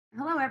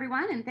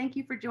everyone, and thank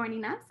you for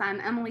joining us. I'm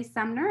Emily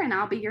Sumner, and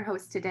I'll be your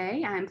host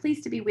today. I'm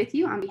pleased to be with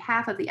you on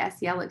behalf of the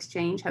SEL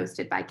Exchange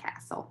hosted by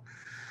Castle.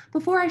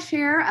 Before I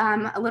share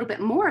a little bit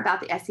more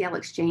about the SEL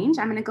Exchange,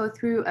 I'm going to go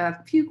through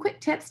a few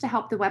quick tips to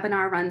help the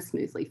webinar run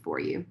smoothly for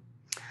you.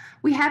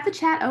 We have the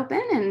chat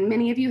open, and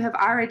many of you have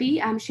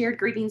already shared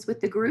greetings with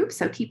the group,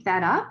 so keep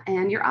that up.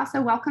 And you're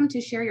also welcome to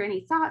share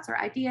any thoughts or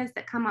ideas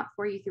that come up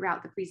for you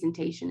throughout the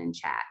presentation in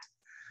chat.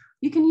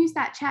 You can use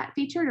that chat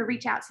feature to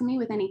reach out to me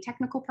with any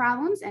technical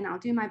problems, and I'll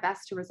do my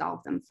best to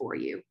resolve them for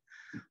you.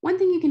 One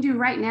thing you can do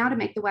right now to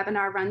make the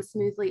webinar run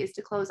smoothly is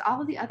to close all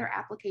of the other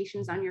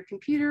applications on your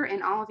computer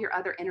and all of your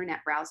other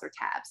internet browser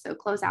tabs. So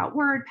close out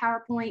Word,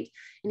 PowerPoint,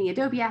 any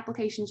Adobe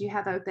applications you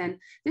have open.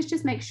 This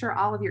just makes sure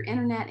all of your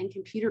internet and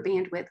computer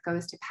bandwidth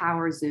goes to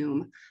power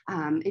Zoom.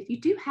 If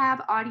you do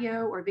have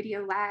audio or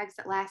video lags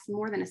that last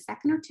more than a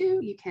second or two,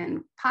 you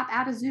can pop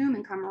out of Zoom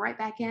and come right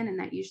back in, and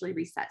that usually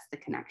resets the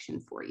connection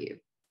for you.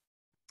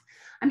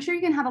 I'm sure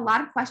you're going to have a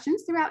lot of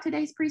questions throughout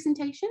today's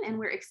presentation, and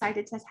we're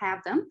excited to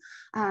have them.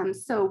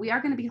 So we are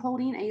going to be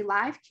holding a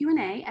live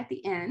Q&A at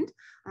the end.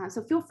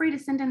 So feel free to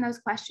send in those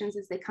questions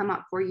as they come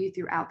up for you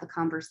throughout the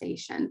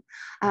conversation.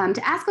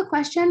 To ask a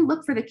question,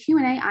 look for the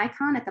Q&A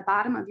icon at the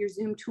bottom of your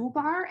Zoom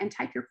toolbar and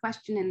type your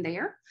question in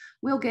there.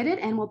 We'll get it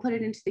and we'll put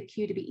it into the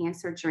queue to be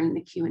answered during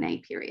the Q&A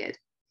period.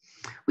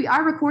 We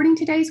are recording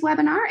today's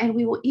webinar, and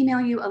we will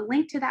email you a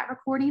link to that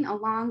recording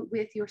along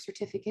with your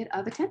certificate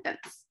of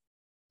attendance.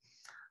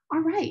 All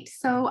right,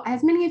 so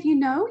as many of you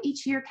know,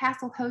 each year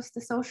Castle hosts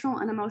the Social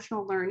and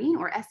Emotional Learning,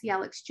 or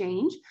SEL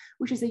Exchange,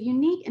 which is a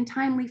unique and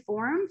timely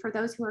forum for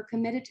those who are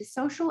committed to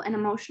social and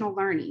emotional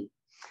learning.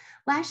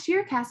 Last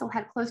year, Castle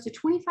had close to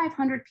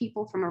 2,500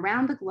 people from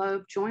around the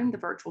globe join the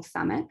virtual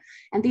summit,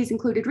 and these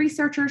included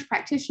researchers,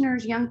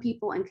 practitioners, young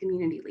people, and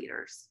community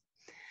leaders.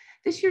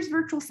 This year's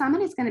virtual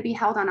summit is going to be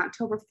held on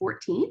October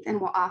 14th and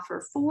will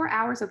offer 4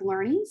 hours of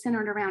learning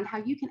centered around how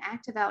you can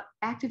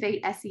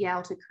activate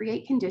SEL to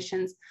create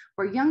conditions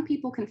where young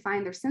people can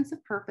find their sense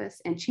of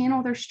purpose and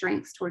channel their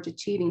strengths towards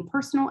achieving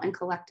personal and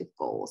collective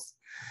goals.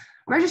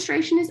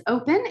 Registration is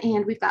open,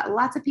 and we've got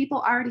lots of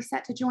people already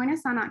set to join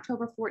us on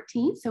October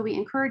 14th, so we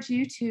encourage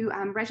you to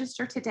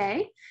register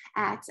today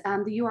at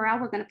the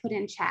URL we're going to put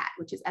in chat,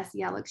 which is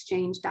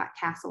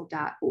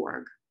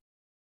selexchange.castle.org.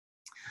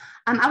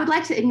 I would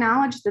like to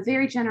acknowledge the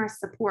very generous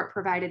support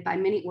provided by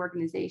many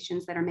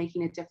organizations that are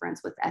making a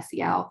difference with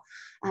SEL.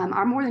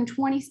 Our more than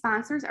 20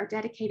 sponsors are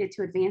dedicated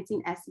to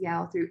advancing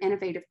SEL through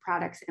innovative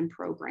products and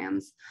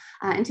programs.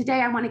 And today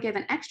I want to give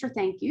an extra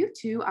thank you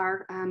to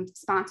our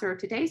sponsor of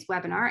today's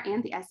webinar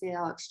and the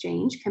SEL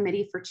Exchange,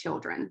 Committee for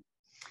Children.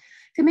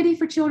 Committee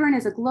for Children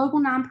is a global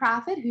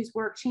nonprofit whose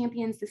work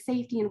champions the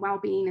safety and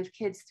well-being of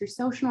kids through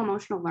social and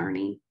emotional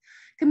learning.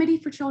 Committee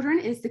for Children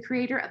is the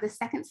creator of the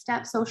Second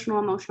Step Social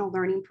and Emotional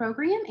Learning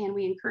Program, and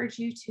we encourage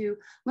you to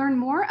learn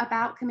more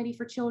about Committee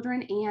for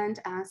Children and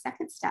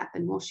Second Step,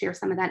 and we'll share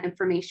some of that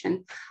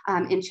information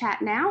in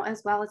chat now,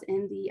 as well as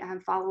in the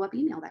follow-up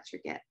email that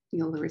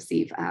you'll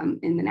receive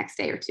in the next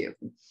day or two.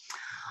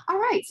 All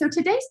right, so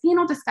today's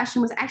panel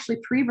discussion was actually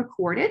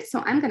pre-recorded, so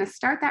I'm going to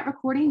start that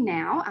recording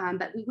now,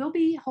 but we will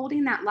be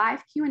holding that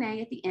live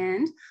Q&A at the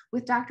end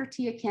with Dr.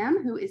 Tia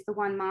Kim, who is the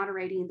one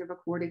moderating the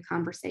recorded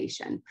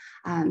conversation.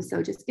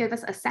 So just give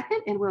us a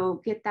second and we'll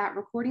get that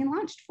recording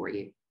launched for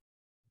you.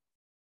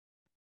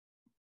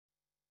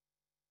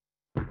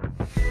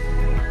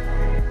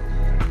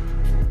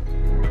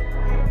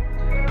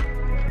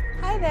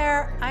 Hi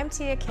there, I'm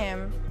Tia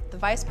Kim, the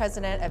Vice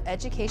President of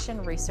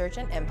Education, Research,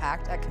 and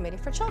Impact at Committee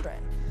for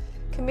Children.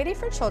 Committee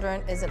for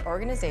Children is an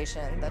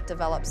organization that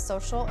develops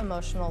social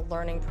emotional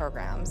learning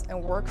programs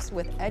and works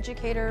with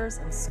educators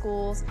and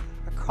schools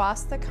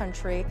across the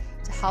country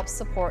to help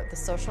support the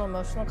social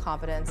emotional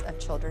competence of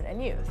children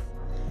and youth.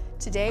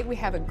 Today we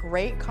have a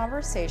great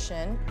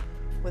conversation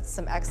with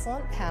some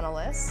excellent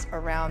panelists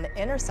around the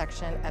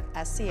intersection of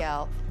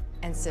SEL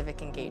and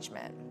civic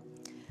engagement.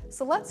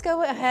 So let's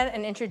go ahead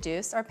and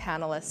introduce our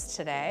panelists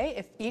today.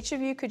 If each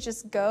of you could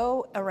just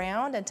go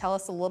around and tell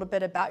us a little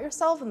bit about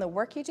yourself and the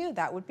work you do,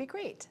 that would be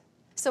great.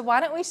 So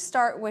why don't we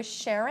start with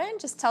Sharon?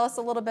 Just tell us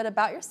a little bit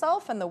about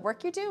yourself and the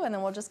work you do, and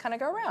then we'll just kind of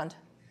go around.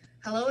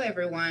 Hello,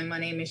 everyone. My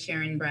name is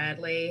Sharon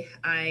Bradley.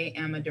 I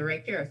am a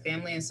Director of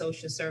Family and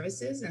Social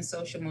Services and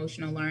Social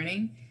Emotional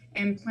Learning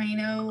in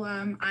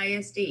Plano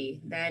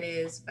ISD. That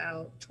is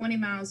about 20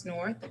 miles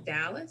north of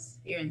Dallas,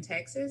 here in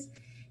Texas.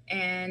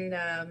 And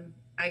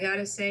I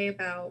gotta say,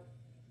 about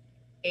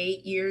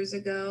 8 years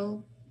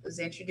ago, was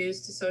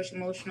introduced to social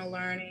emotional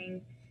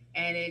learning,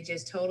 and it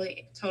just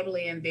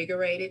totally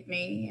invigorated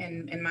me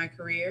in my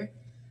career.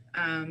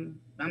 I'm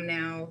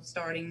now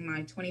starting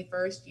my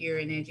 21st year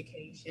in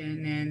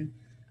education, and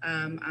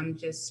I'm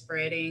just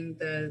spreading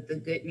the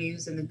good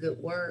news and the good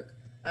work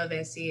of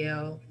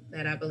SEL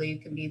that I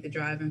believe can be the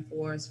driving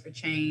force for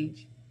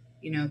change,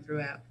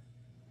 throughout.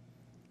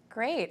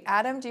 Great.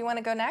 Adam, do you want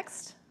to go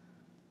next?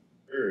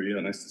 Sure, yeah,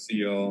 nice to see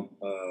y'all.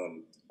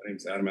 My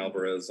name's Adam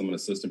Alvarez. I'm an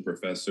assistant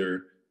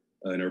professor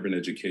in urban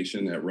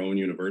education at Rowan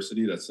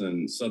University. That's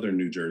in southern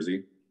New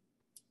Jersey.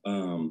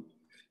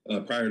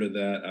 Prior to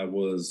that, I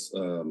was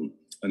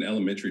an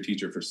elementary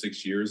teacher for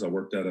 6 years. I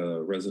worked at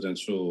a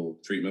residential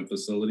treatment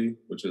facility,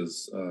 which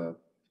is kind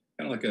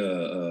of like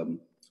a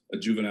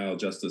juvenile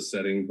justice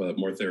setting, but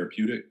more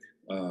therapeutic,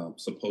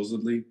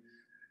 supposedly.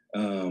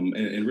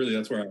 And really,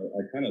 that's where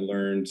I kind of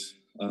learned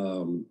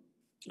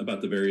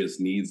about the various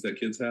needs that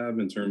kids have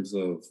in terms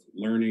of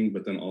learning,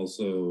 but then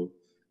also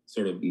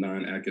sort of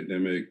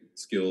non-academic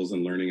skills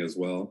and learning as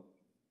well.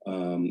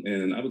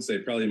 And I would say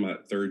probably in my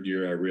third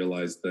year, I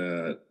realized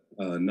that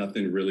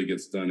nothing really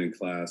gets done in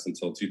class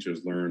until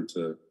teachers learn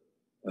to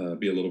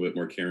be a little bit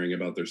more caring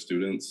about their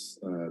students,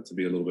 to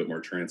be a little bit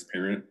more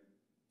transparent.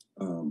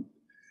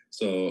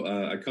 So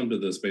I come to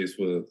this space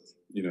with,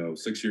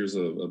 6 years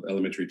of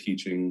elementary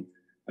teaching.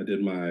 I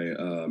did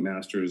my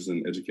master's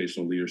in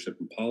educational leadership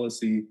and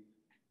policy.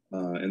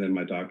 And then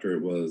my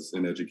doctorate was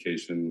in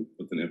education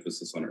with an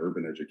emphasis on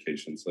urban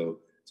education. So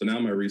now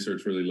my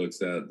research really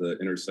looks at the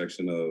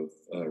intersection of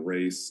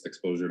race,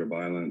 exposure to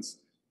violence,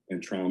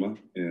 and trauma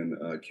in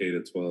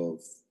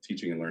K-12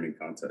 teaching and learning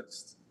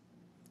contexts.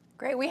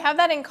 Great, we have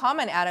that in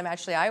common, Adam.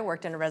 Actually, I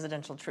worked in a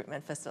residential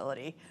treatment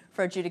facility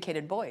for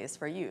adjudicated boys,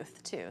 for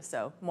youth too.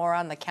 So more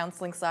on the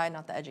counseling side,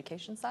 not the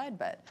education side,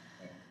 but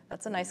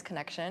that's a nice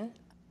connection.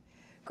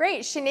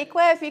 Great,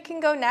 Shaniqua, if you can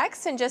go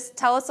next and just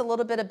tell us a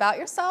little bit about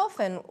yourself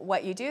and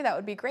what you do, that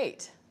would be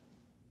great.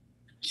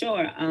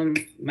 Sure.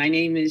 My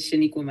name is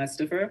Shaniqua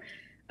Mustafa.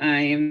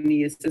 I am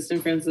the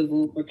assistant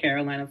principal for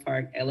Carolina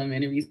Park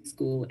Elementary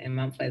School in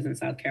Mount Pleasant,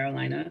 South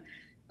Carolina.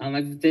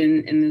 I've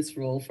been in this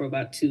role for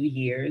about 2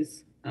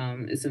 years.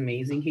 It's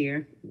amazing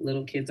here.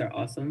 Little kids are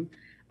awesome.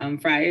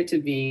 Prior to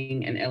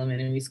being an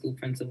elementary school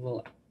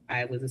principal,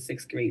 I was a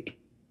 6th grade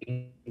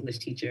English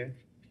teacher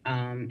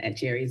at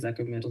Jerry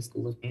Zucker Middle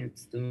School of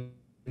Dance. The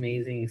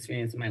amazing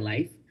experience of my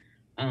life.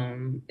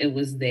 It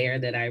was there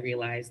that I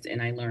realized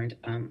and I learned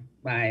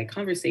by a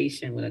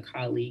conversation with a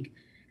colleague,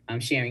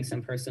 sharing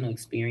some personal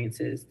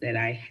experiences, that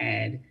I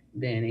had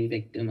been a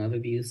victim of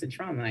abuse and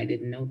trauma. I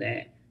didn't know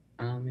that.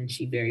 And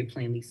she very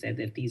plainly said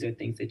that these are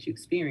things that you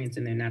experience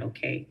and they're not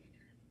okay.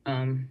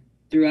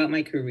 Throughout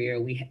my career,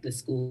 the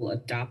school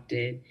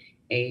adopted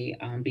a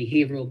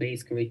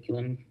behavioral-based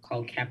curriculum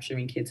called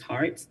Capturing Kids'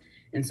 Hearts.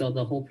 And so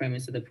the whole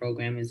premise of the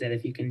program is that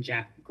if you can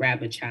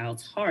grab a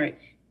child's heart,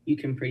 you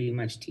can pretty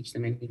much teach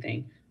them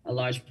anything. A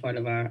large part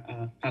of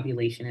our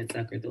population at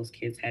Zucker, those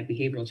kids had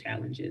behavioral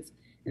challenges.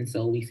 And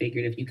so we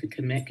figured if you could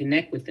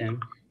connect with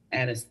them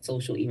at a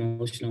social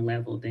emotional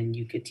level, then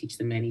you could teach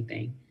them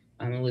anything.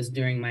 It was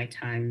during my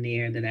time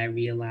there that I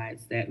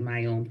realized that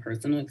my own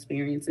personal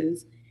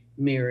experiences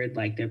mirrored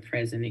like their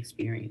present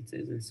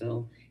experiences. And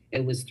so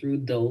it was through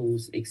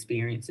those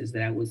experiences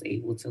that I was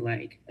able to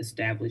like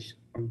establish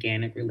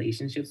organic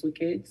relationships with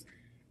kids.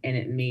 And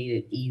it made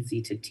it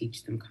easy to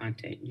teach them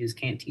content. You just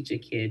can't teach a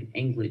kid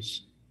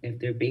English if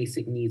their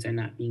basic needs are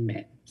not being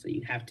met. So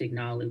you have to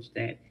acknowledge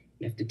that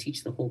you have to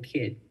teach the whole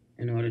kid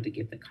in order to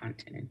get the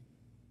content in.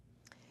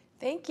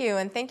 Thank you,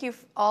 and thank you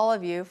all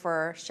of you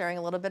for sharing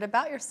a little bit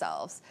about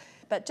yourselves.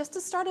 But just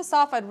to start us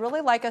off, I'd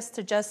really like us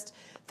to just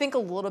think a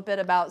little bit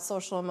about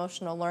social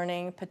emotional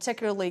learning,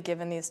 particularly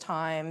given these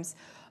times.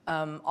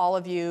 All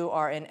of you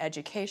are in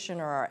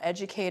education or are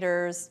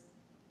educators,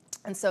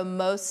 and so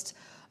most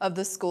of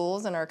the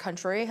schools in our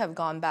country have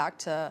gone back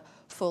to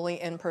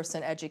fully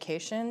in-person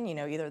education,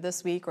 either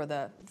this week or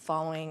the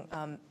following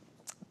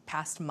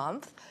past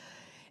month.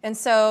 And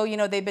so,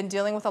 they've been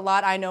dealing with a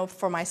lot. I know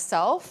for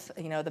myself,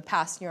 the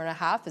past year and a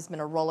half has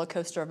been a roller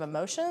coaster of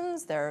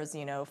emotions. There's,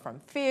 from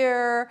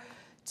fear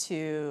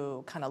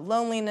to kind of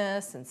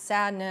loneliness and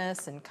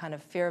sadness and kind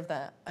of fear of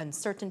the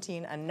uncertainty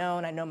and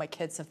unknown. I know my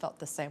kids have felt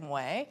the same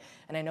way,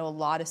 and I know a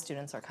lot of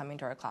students are coming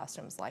to our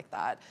classrooms like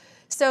that.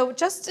 So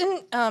just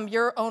in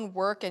your own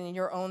work and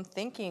your own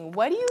thinking,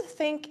 what do you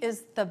think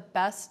is the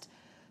best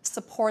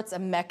supports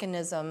and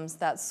mechanisms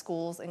that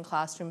schools and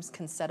classrooms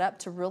can set up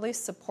to really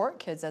support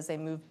kids as they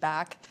move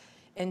back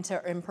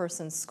into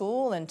in-person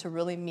school and to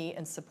really meet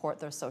and support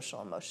their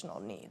social emotional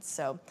needs?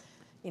 So,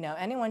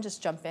 anyone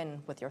just jump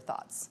in with your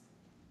thoughts.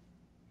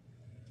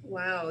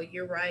 Wow,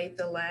 you're right.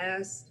 The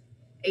last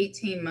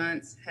 18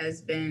 months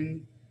has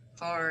been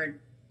hard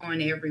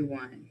on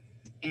everyone.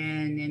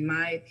 And in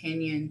my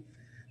opinion,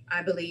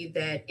 I believe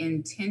that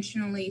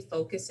intentionally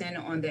focusing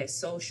on that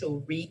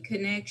social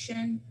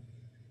reconnection,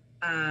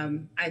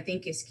 I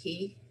think is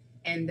key.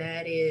 And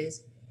that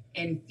is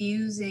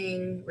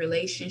infusing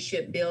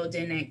relationship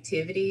building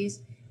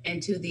activities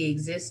into the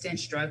existing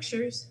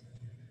structures.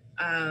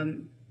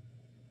 And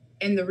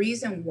the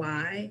reason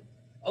why,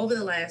 over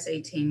the last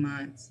 18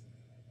 months,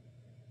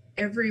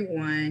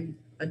 everyone,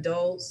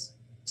 adults,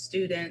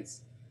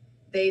 students,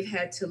 they've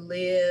had to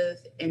live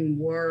and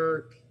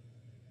work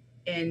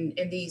in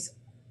these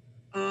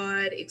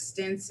odd,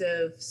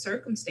 extensive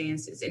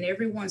circumstances, and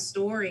everyone's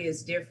story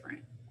is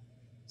different.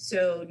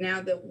 So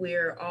now that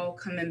we're all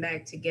coming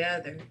back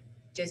together,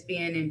 just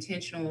being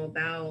intentional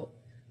about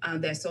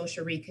that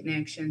social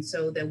reconnection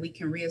so that we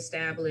can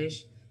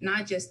reestablish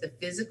not just the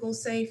physical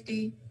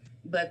safety,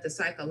 but the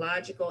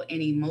psychological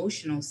and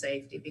emotional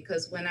safety,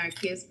 because when our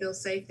kids feel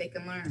safe, they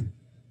can learn.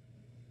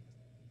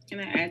 Can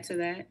I add to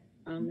that,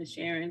 Ms.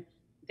 Sharon?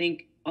 I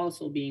think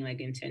also being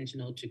like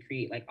intentional to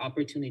create like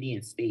opportunity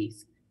and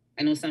space.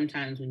 I know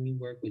sometimes when you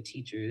work with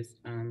teachers,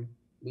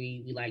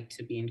 we like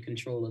to be in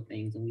control of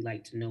things and we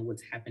like to know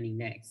what's happening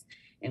next.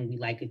 And we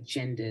like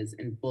agendas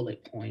and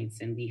bullet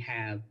points, and we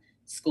have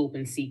scope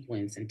and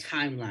sequence and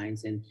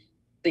timelines and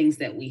things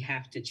that we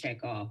have to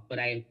check off. But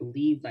I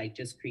believe like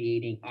just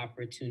creating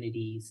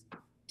opportunities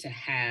to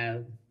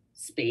have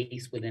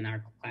space within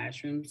our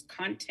classrooms.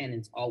 Content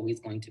is always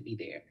going to be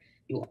there.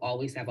 You'll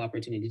always have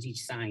opportunity to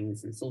teach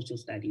science and social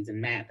studies and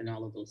math and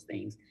all of those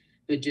things.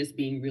 But just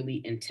being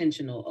really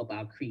intentional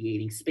about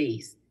creating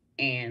space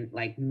and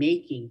like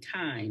making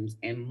times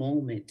and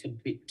moment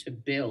to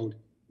build,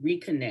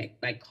 reconnect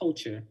like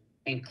culture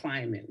and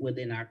climate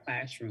within our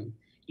classroom.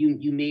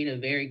 You made a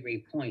very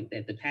great point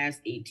that the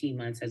past 18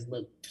 months has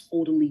looked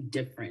totally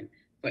different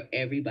for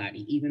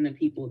everybody, even the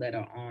people that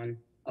are on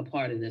a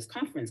part of this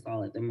conference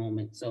call at the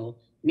moment. So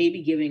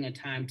maybe giving a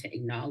time to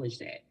acknowledge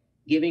that,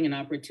 giving an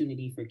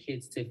opportunity for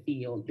kids to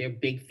feel their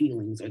big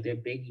feelings or their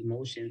big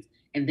emotions,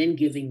 and then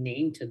giving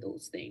name to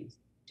those things.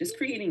 Just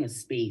creating a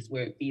space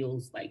where it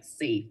feels like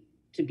safe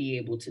to be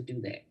able to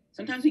do that.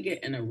 Sometimes we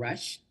get in a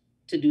rush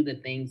to do the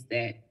things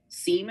that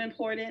seem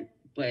important,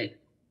 but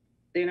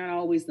they're not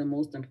always the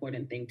most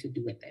important thing to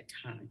do at that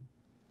time.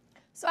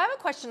 So I have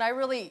a question. I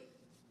really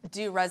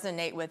do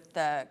resonate with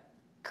the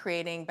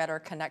creating better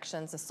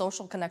connections, the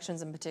social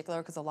connections in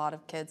particular, because a lot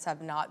of kids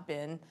have not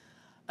been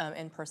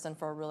in person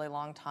for a really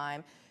long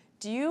time.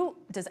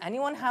 Does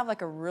anyone have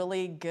like a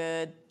really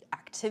good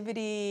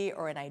activity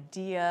or an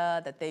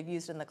idea that they've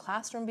used in the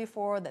classroom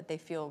before that they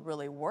feel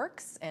really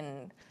works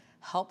and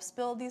helps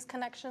build these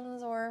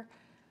connections or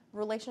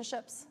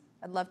relationships?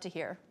 I'd love to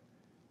hear.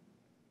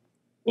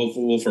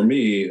 Well, for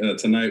me,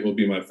 tonight will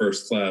be my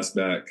first class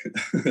back.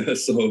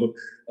 So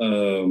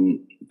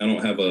I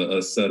don't have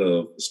a set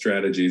of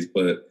strategies,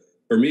 but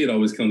for me, it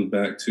always comes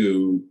back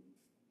to,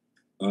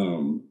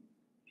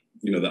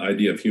 the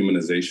idea of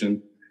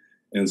humanization.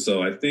 And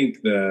so I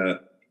think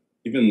that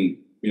even,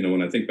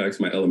 when I think back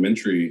to my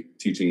elementary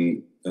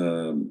teaching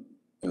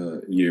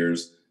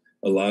years,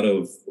 a lot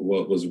of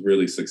what was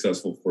really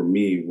successful for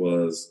me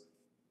was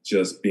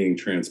just being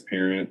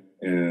transparent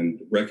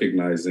and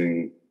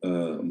recognizing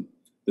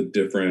the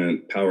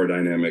different power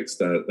dynamics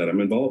that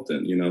I'm involved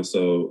in,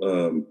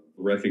 so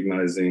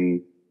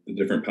recognizing the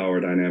different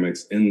power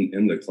dynamics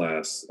in the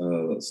class,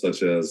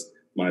 such as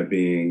my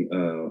being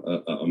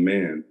a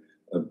man,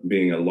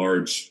 being a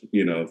large,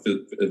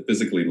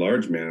 physically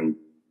large man,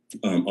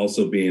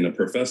 also being a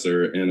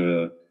professor in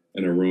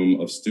a room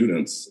of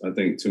students. I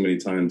think too many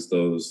times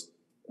those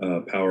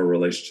power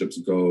relationships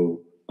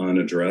go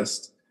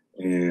unaddressed,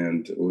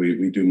 and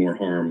we do more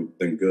harm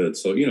than good.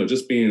 So,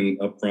 just being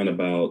upfront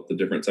about the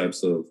different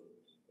types of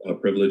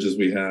privileges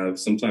we have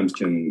sometimes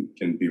can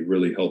be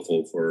really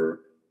helpful for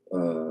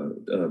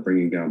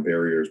bringing down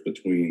barriers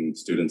between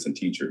students and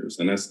teachers.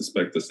 And I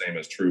suspect the same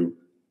is true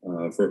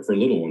for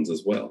little ones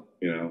as well,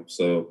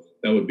 So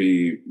that would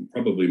be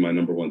probably my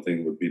number one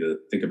thing, would be to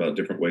think about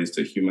different ways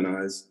to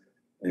humanize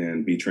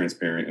and be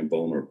transparent and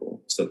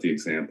vulnerable, set the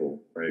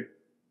example, right?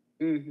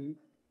 Mm-hmm.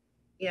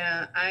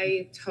 Yeah,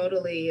 I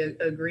totally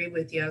agree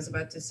with you. I was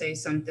about to say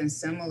something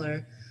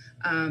similar.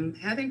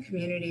 Having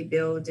community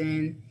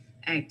building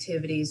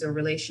activities or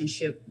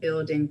relationship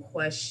building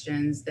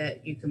questions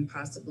that you can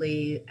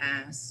possibly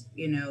ask,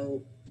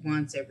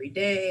 once every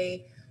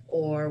day,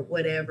 or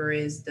whatever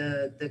is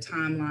the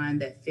timeline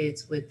that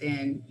fits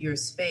within your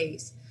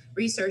space.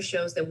 Research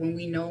shows that when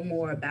we know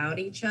more about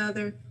each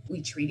other,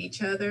 we treat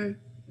each other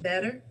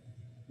better.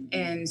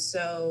 And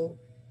so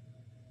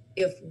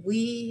if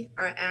we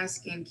are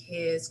asking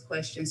kids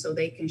questions so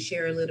they can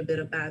share a little bit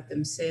about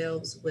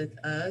themselves with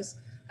us,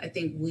 I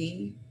think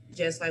we,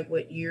 just like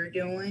what you're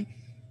doing,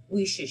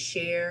 we should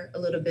share a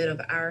little bit of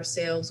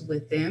ourselves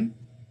with them.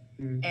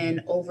 Mm-hmm.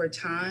 And over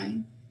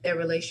time, that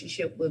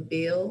relationship would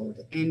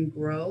build and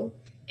grow.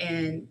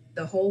 And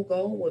the whole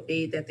goal would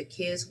be that the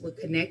kids would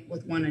connect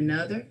with one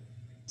another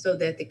so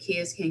that the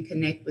kids can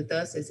connect with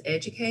us as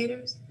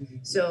educators. Mm-hmm.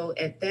 So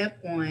at that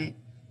point,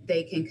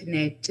 they can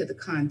connect to the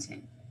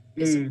content.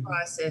 It's a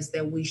process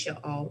that we should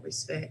all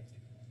respect.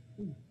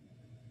 It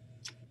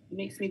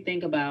makes me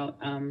think about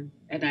an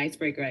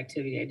icebreaker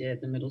activity I did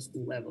at the middle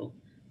school level.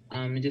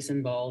 It just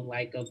involved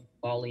like a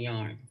ball of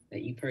yarn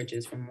that you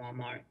purchase from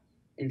Walmart.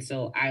 And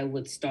so I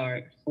would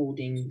start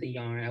holding the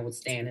yarn. I would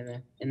stand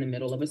in the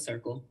middle of a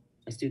circle.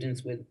 My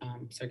students would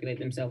circulate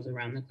themselves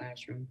around the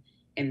classroom.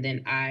 And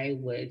then I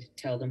would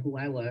tell them who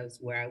I was,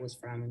 where I was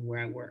from, and where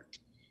I worked.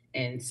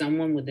 And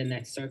someone within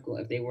that circle,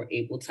 if they were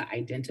able to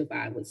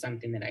identify with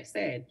something that I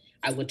said,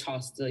 I would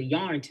toss the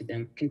yarn to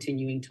them,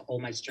 continuing to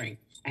hold my string.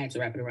 I had to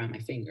wrap it around my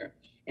finger.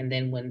 And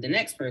then when the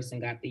next person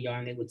got the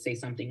yarn, they would say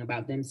something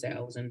about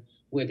themselves and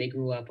where they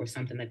grew up or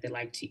something that they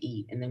like to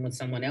eat. And then when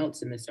someone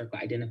else in the circle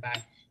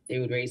identified, they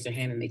would raise their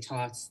hand and they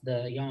toss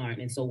the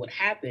yarn. And so what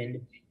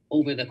happened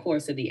over the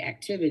course of the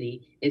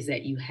activity is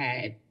that you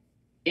had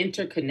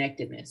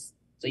interconnectedness.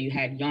 So you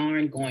had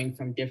yarn going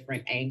from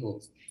different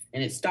angles.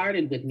 And it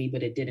started with me,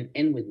 but it didn't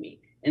end with me.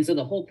 And so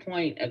the whole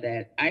point of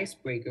that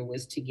icebreaker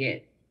was to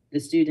get the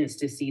students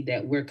to see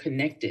that we're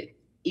connected,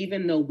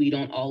 even though we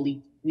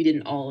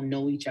didn't all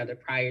know each other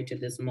prior to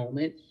this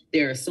moment.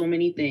 There are so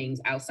many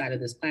things outside of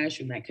this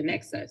classroom that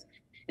connects us.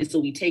 And so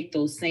we take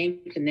those same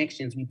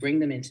connections, we bring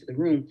them into the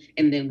room,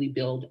 and then we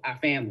build our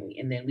family,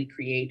 and then we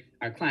create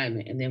our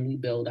climate, and then we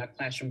build our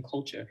classroom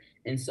culture.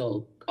 And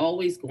so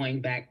always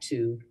going back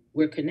to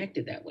we're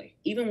connected that way.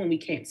 Even when we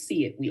can't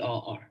see it, we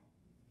all are.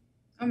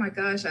 Oh my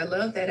gosh, I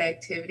love that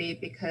activity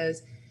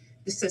because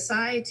the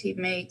society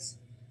makes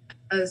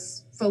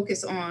us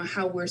focus on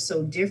how we're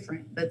so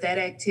different, but that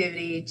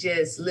activity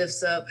just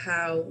lifts up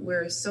how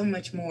we're so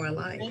much more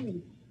alike.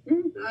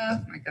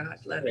 Oh my God,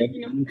 love it.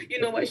 You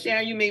know what,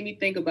 Sharon, you made me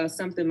think about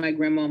something my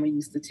grandmama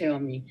used to tell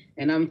me,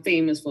 and I'm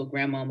famous for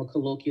grandmama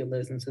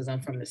colloquialisms because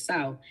I'm from the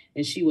South,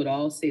 and she would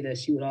all say that.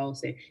 She would all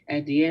say,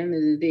 at the end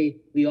of the day,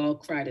 we all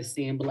cry the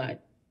same blood,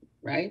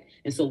 right?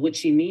 And so what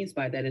she means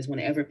by that is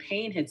whenever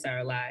pain hits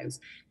our lives,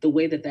 the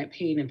way that that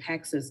pain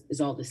impacts us is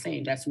all the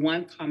same. That's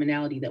one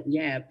commonality that we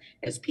have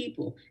as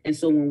people. And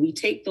so when we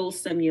take those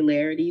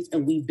similarities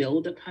and we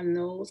build upon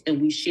those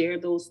and we share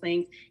those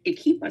things, it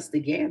keeps us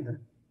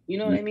together. You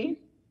know what I mean?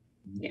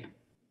 Yeah.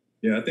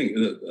 Yeah, I think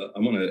I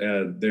want to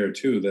add there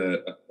too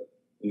that,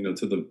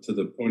 to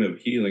the point of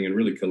healing and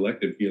really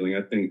collective healing,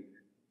 I think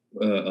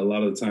a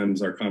lot of the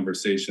times our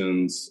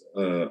conversations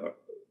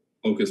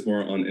focus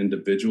more on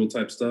individual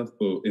type stuff,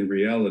 but in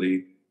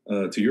reality,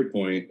 to your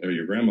point or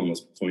your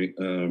grandmama's point,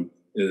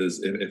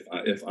 is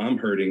if I'm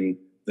hurting,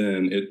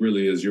 then it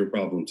really is your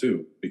problem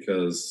too,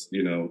 because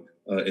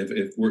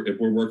if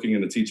we're working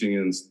in a teaching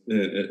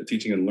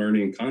and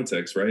learning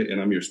context, right, and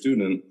I'm your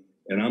student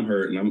and I'm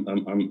hurt and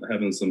I'm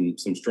having some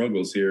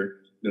struggles here,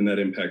 then that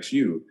impacts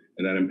you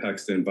and that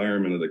impacts the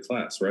environment of the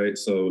class, right?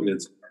 So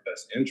it's our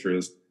best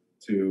interest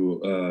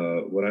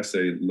to what I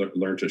say,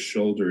 learn to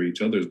shoulder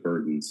each other's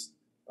burdens.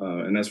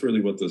 And that's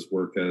really what this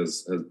work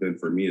has been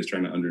for me, is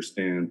trying to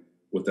understand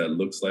what that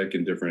looks like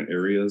in different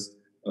areas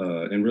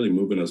and really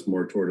moving us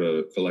more toward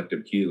a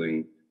collective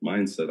healing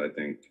mindset, I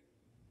think.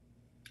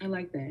 I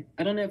like that.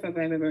 I don't know if I've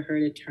ever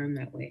heard it termed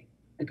that way,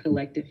 a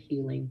collective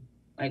healing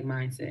like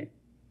mindset.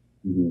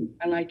 Mm-hmm.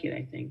 I like it,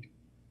 I think.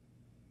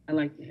 I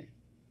like that.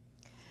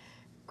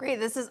 Great.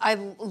 I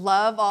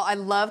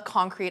love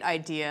concrete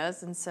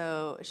ideas. And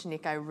so,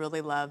 Shanika, I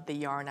really love the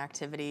yarn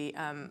activity.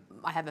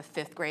 I have a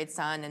 5th grade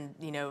son, and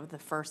the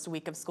first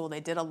week of school, they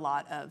did a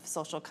lot of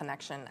social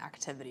connection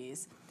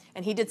activities.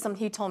 And he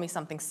told me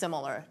something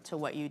similar to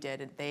what you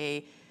did.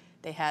 They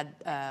had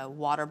a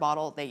water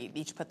bottle. They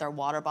each put their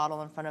water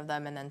bottle in front of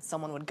them, and then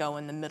someone would go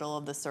in the middle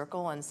of the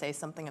circle and say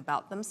something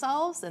about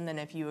themselves. And then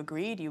if you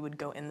agreed, you would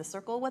go in the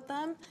circle with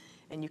them.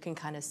 And you can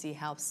kind of see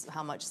how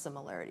much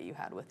similarity you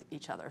had with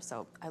each other.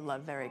 So I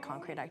love very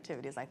concrete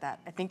activities like that.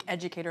 I think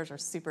educators are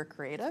super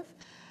creative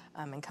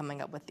in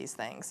coming up with these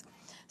things.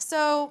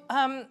 So,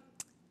 I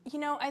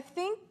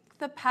think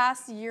the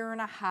past year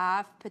and a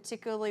half,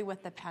 particularly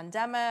with the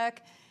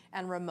pandemic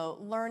and remote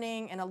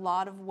learning, in a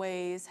lot of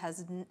ways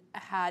has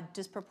had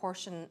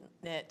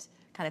disproportionate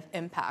kind of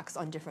impacts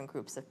on different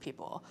groups of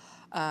people.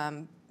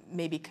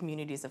 Maybe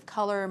communities of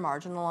color,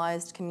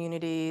 marginalized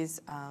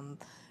communities,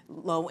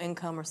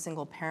 low-income or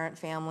single-parent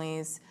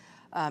families,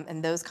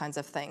 and those kinds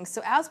of things.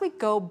 So as we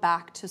go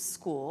back to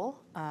school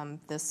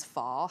this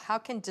fall, how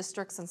can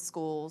districts and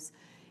schools,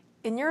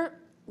 in your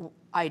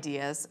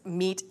ideas,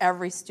 meet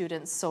every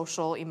student's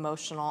social,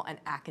 emotional, and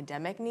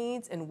academic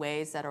needs in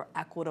ways that are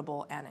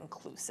equitable and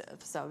inclusive?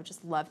 So I would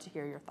just love to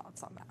hear your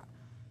thoughts on that.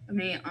 I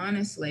mean,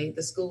 honestly,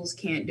 the schools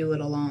can't do it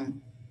alone.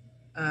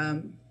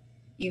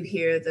 You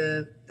hear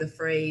the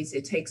phrase,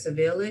 it takes a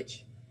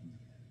village.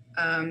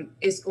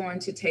 It's going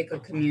to take a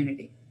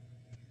community.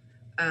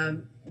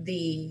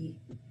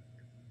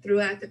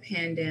 Throughout the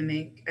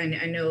pandemic, and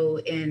I know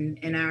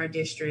in our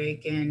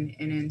district and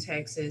in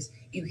Texas,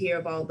 you hear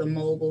about the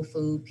mobile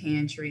food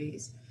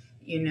pantries,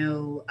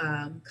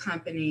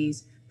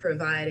 companies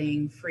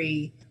providing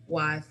free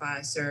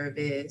Wi-Fi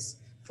service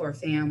for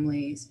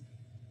families.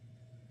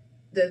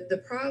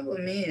 The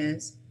problem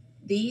is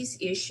these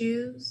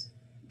issues,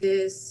 for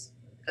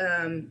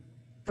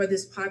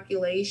this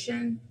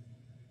population,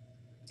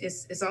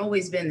 it's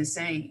always been the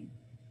same.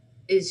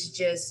 It's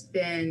just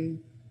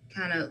been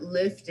kind of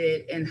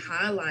lifted and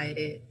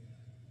highlighted,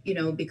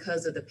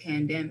 because of the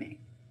pandemic.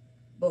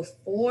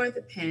 Before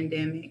the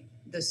pandemic,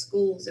 the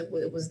schools, it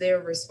was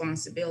their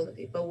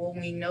responsibility. But when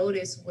we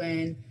noticed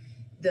when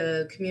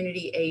the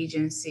community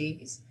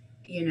agencies,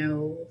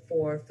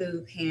 for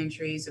food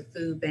pantries or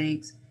food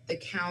banks, the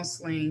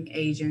counseling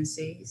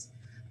agencies,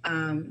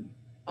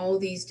 all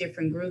these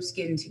different groups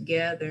getting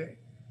together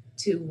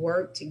to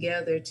work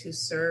together to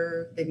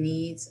serve the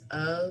needs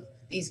of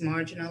these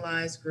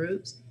marginalized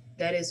groups,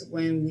 that is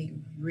when we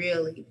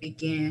really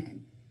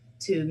began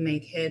to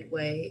make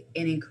headway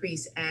and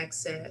increase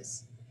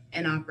access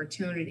and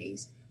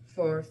opportunities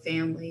for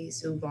families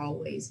who've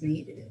always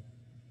needed it.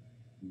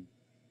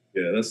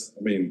 Yeah,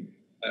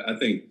 I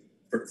think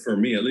for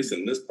me, at least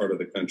in this part of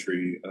the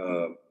country,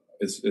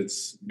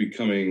 it's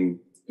becoming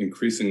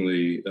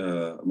increasingly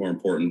more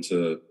important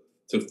to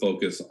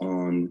focus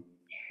on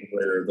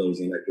where those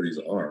inequities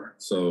are.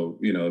 So,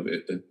 you know,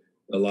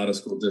 a lot of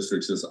school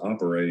districts just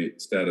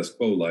operate status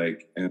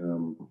quo-like,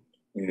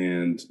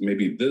 and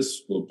maybe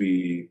this will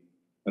be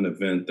an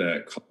event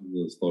that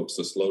causes folks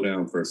to slow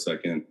down for a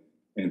second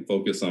and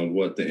focus on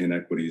what the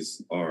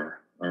inequities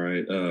are, all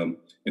right,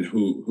 and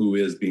who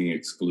is being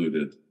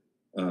excluded.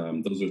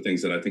 Those are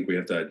things that I think we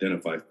have to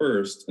identify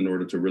first in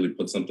order to really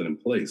put something in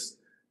place.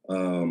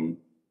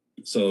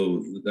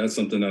 So that's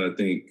something that I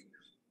think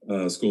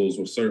schools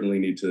will certainly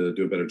need to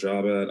do a better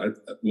job at.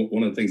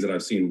 One of the things that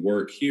I've seen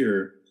work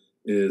here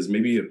is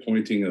maybe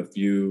appointing a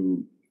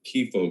few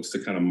key folks to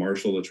kind of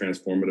marshal the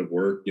transformative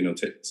work, you know,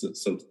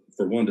 so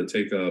for one, to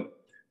take up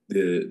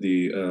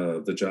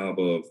the job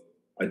of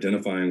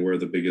identifying where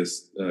the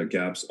biggest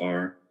gaps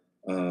are,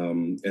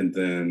 and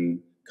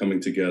then coming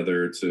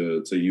together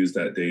to use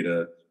that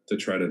data to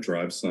try to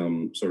drive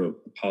some sort of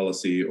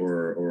policy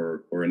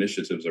or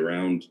initiatives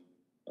around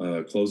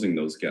closing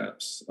those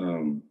gaps.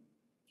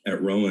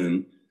 At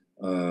Rowan,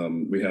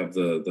 we have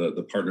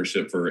the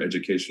Partnership for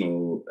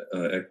Educational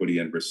Equity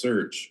and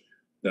Research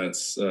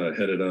that's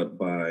headed up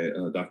by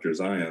Dr.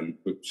 Zion.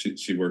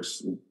 She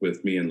works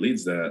with me and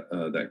leads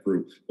that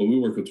group. But we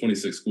work with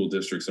 26 school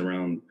districts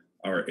around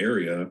our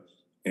area.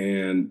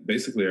 And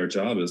basically our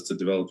job is to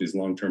develop these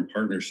long-term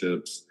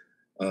partnerships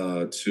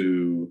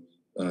to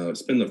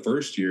spend the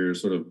first year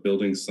sort of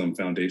building some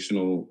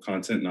foundational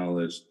content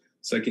knowledge,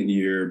 second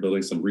year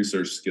building some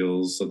research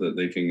skills so that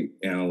they can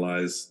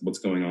analyze what's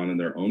going on in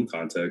their own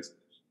context.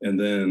 And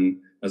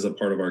then as a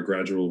part of our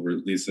gradual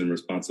release and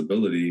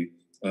responsibility,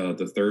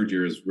 the third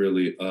year is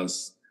really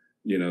us,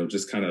 you know,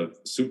 just kind of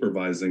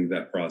supervising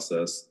that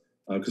process,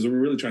 because we're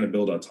really trying to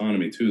build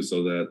autonomy too,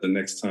 so that the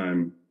next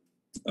time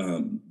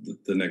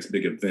the next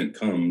big event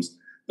comes,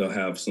 they'll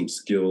have some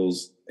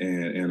skills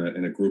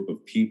and a group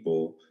of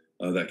people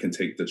that can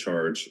take the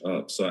charge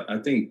up. So I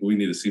think we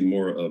need to see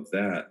more of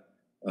that,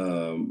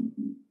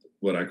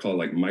 what I call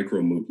like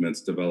micro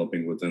movements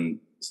developing within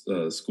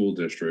school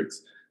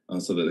districts,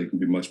 so that they can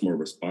be much more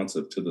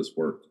responsive to this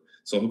work.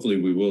 So hopefully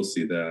we will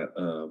see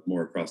that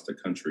more across the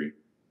country.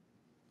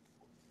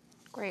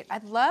 Great.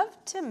 I'd love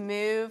to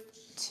move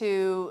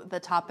to the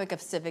topic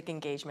of civic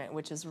engagement,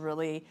 which is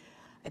really,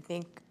 I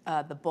think,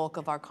 the bulk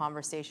of our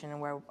conversation and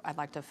where I'd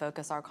like to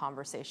focus our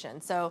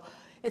conversation. So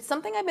it's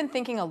something I've been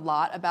thinking a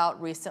lot about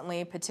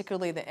recently,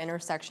 particularly the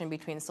intersection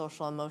between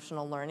social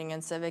emotional learning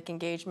and civic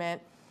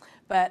engagement.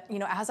 But, you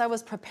know, as I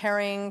was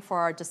preparing for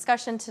our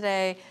discussion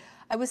today,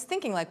 I was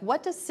thinking, like,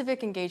 what does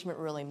civic engagement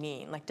really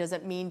mean? Like, does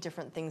it mean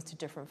different things to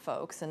different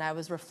folks? And I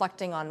was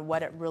reflecting on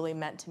what it really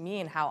meant to me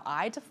and how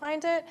I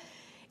defined it.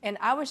 And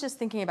I was just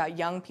thinking about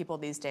young people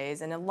these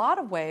days. And in a lot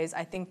of ways,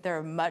 I think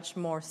they're much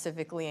more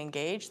civically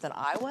engaged than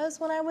I was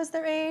when I was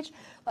their age.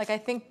 Like, I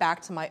think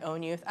back to my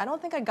own youth. I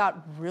don't think I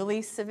got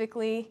really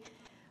civically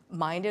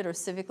minded or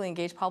civically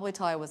engaged probably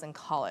till I was in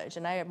college.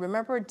 And I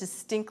remember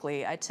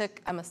distinctly,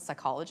 I'm a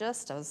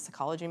psychologist, I was a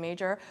psychology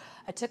major.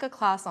 I took a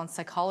class on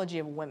psychology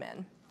of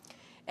women.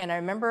 And I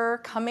remember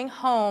coming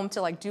home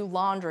to like do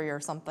laundry or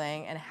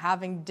something and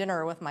having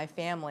dinner with my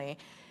family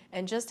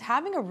and just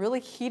having a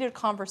really heated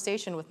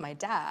conversation with my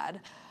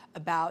dad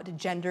about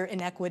gender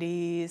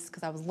inequities,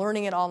 because I was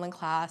learning it all in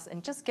class,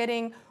 and just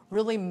getting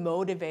really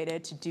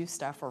motivated to do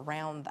stuff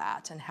around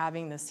that, and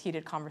having this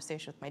heated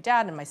conversation with my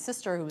dad. And my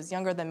sister, who was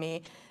younger than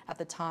me at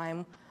the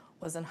time,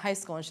 was in high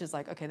school, and she's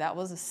like, okay, that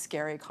was a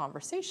scary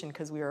conversation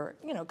because we were,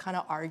 you know, kind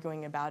of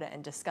arguing about it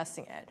and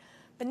discussing it.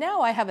 But now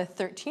I have a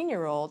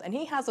 13-year-old, and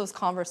he has those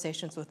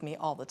conversations with me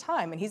all the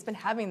time, and he's been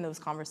having those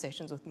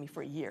conversations with me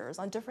for years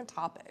on different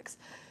topics.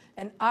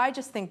 And I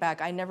just think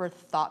back, I never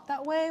thought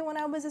that way when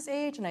I was his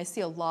age, and I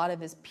see a lot of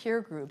his peer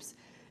groups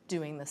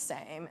doing the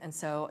same. And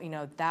so, you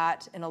know,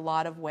 that in a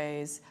lot of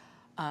ways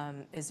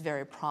is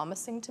very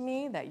promising to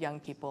me, that young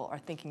people are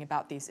thinking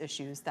about these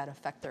issues that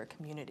affect their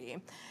community.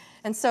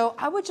 And so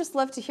I would just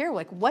love to hear,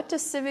 like, what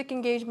does civic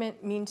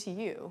engagement mean to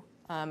you?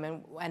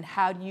 And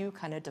how do you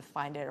kind of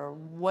define it, or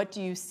what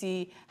do you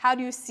see, how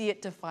do you see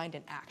it defined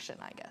in action,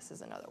 I guess,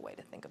 is another way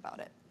to think about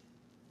it.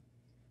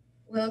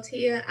 Well,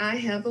 Tia, I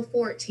have a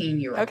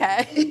 14-year-old.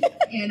 Okay.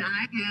 And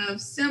I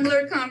have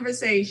similar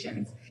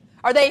conversations.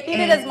 Are they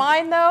heated as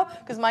mine, though?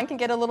 Because mine can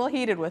get a little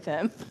heated with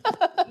him.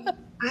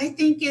 I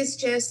think it's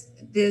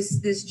just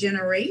this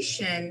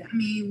generation. I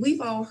mean,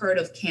 we've all heard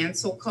of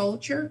cancel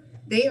culture.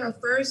 They are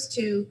first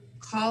to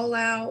call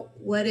out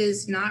what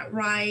is not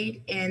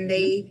right, and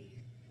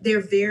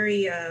they're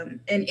very,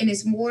 and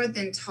it's more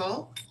than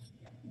talk.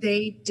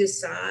 They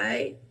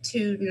decide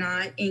to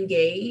not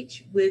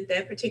engage with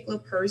that particular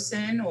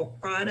person or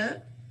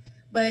product.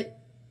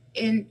 But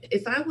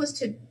if I was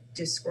to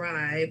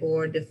describe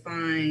or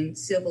define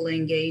civil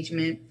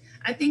engagement,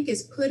 I think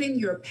it's putting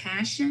your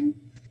passion,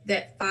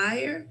 that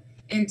fire,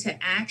 into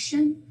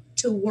action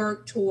to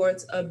work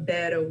towards a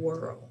better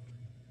world.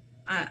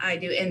 I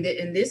do, and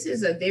this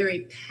is a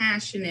very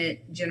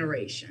passionate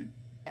generation.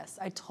 Yes,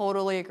 I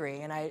totally agree,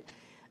 and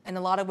In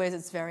a lot of ways,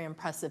 it's very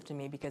impressive to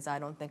me because I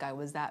don't think I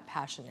was that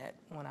passionate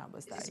when I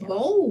was that It's young.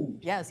 bold.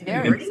 Yes,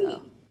 very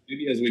so.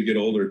 Maybe as we get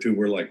older too,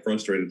 we're like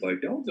frustrated,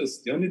 like y'all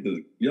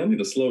need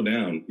to slow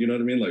down. You know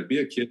what I mean? Like be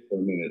a kid for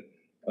a minute.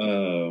 I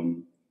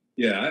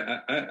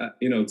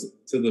you know,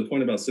 to the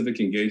point about civic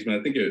engagement,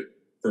 I think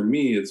for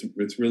me,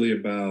 it's really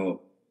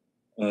about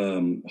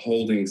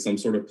holding some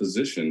sort of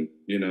position.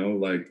 You know,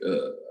 like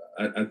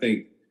I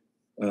think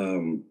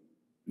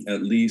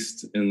at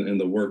least in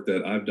the work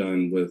that I've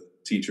done with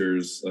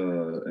teachers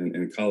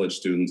and college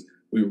students,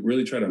 we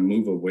really try to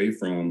move away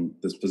from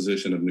this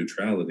position of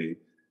neutrality,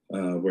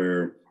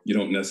 where you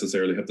don't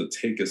necessarily have to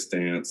take a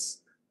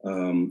stance.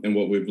 And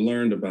what we've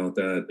learned about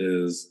that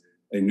is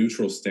a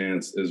neutral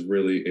stance is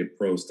really a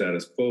pro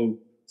status quo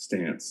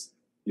stance.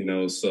 You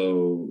know,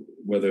 so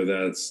whether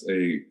that's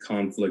a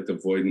conflict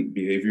avoidant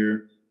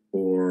behavior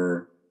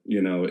or,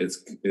 you know,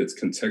 it's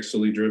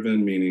contextually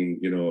driven, meaning,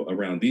 you know,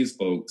 around these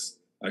folks,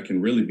 I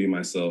can really be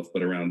myself,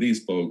 but around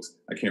these folks,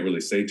 I can't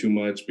really say too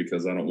much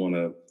because I don't want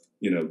to,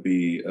 you know,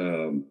 be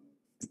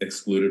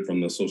excluded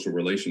from the social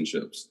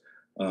relationships.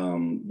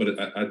 But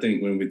I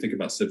think when we think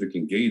about civic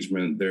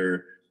engagement,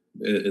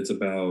 it's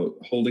about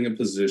holding a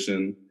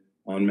position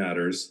on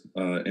matters,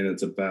 and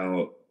it's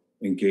about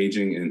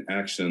engaging in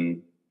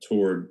action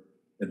toward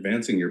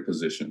advancing your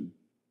position.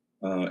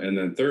 And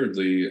then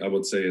thirdly, I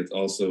would say it's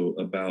also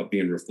about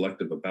being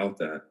reflective about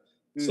that.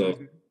 Mm-hmm. So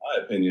in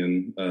my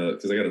opinion,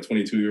 because I got a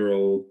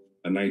 22-year-old,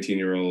 a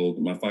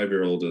 19-year-old, my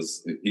 5-year-old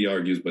he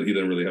argues, but he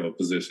doesn't really have a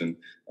position.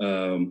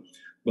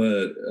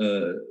 But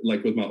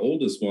like with my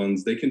oldest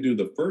ones, they can do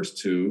the first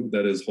two,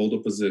 that is hold a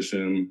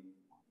position,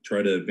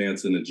 try to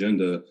advance an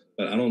agenda,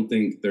 but I don't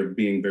think they're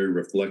being very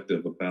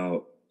reflective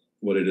about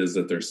what it is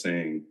that they're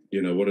saying.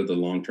 You know, what are the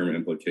long-term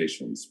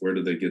implications? Where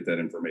do they get that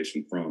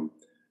information from?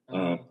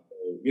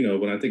 You know,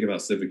 when I think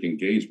about civic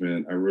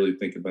engagement, I really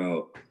think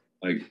about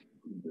like,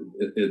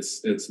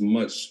 it's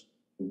much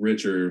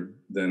richer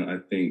than I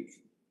think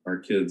our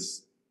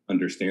kids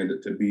understand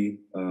it to be.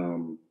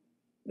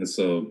 And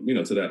so, you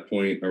know, to that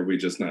point, are we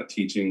just not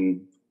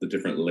teaching the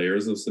different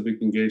layers of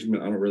civic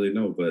engagement? I don't really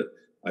know, but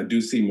I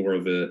do see more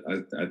of it.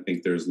 I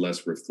think there's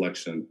less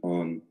reflection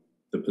on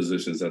the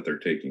positions that they're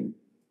taking.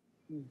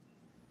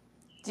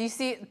 Do you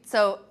see,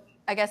 so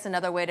I guess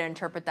another way to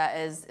interpret that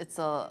is it's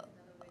a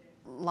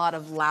lot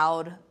of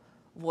loud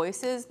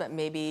voices, but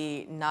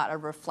maybe not a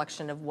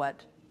reflection of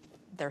what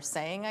they're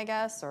saying, I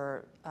guess,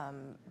 or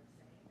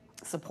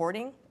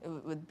supporting?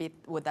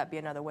 Would that be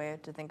another way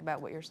to think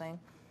about what you're saying?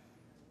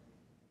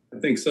 I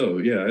think so.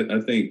 Yeah,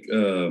 I think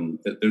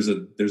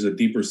that there's a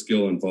deeper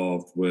skill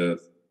involved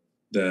with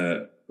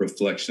that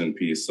reflection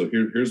piece. So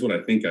here's what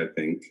I think.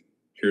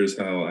 Here's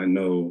how I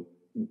know,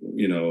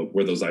 you know,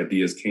 where those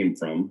ideas came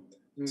from.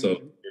 Mm-hmm. So,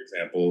 for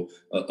example,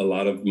 a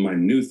lot of my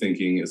new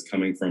thinking is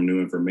coming from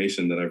new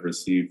information that I've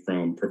received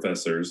from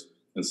professors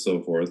and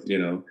so forth, you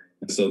know.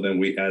 And so then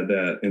we add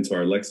that into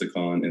our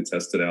lexicon and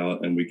test it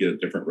out, and we get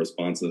different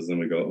responses, and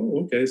we go,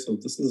 oh, okay, so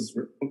this is,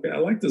 okay, I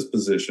like this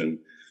position,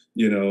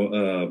 you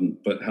know,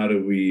 but how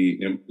do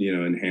we, you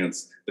know,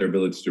 enhance their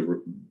ability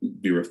to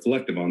be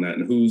reflective on that,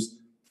 and who's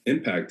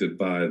impacted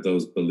by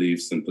those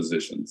beliefs and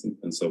positions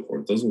and so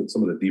forth. Those are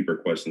some of the deeper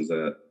questions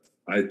that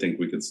I think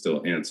we could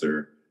still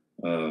answer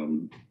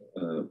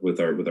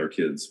with our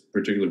kids,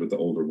 particularly with the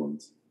older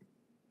ones.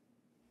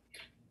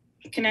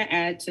 Can I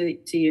add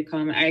to your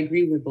comment? I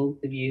agree with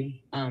both of you,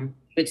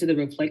 but to the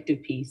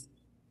reflective piece,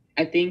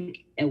 I think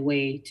a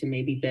way to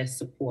maybe best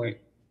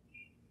support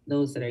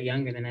those that are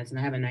younger than us, and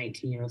I have a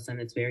 19-year-old son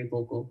that's very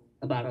vocal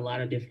about a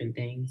lot of different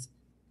things,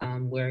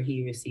 where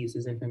he receives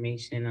his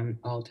information on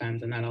all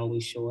times. I'm not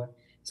always sure.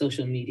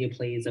 Social media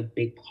plays a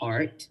big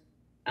part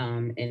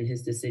in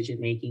his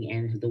decision-making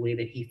and the way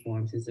that he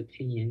forms his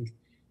opinions.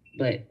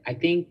 But I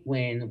think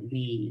when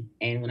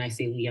I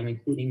say we, I'm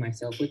including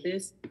myself with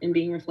this and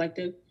being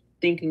reflective,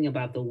 thinking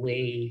about the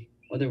way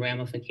or the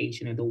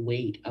ramification or the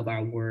weight of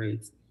our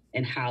words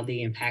and how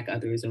they impact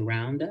others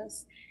around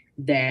us,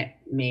 that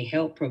may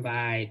help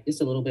provide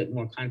just a little bit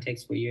more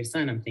context for your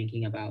son, I'm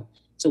thinking about.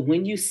 So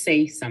when you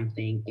say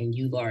something and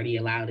you've already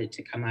allowed it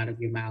to come out of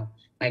your mouth,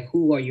 like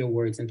who are your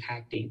words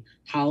impacting?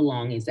 How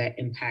long is that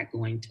impact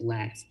going to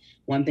last?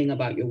 One thing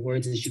about your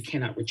words is you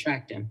cannot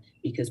retract them,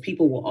 because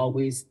people will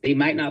always, they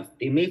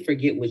may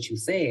forget what you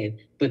said,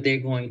 but they're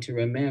going to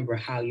remember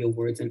how your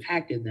words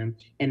impacted them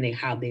and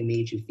how they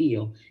made you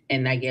feel.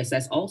 And I guess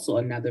that's also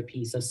another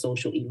piece of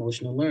social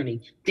emotional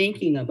learning,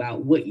 thinking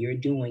about what you're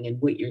doing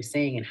and what you're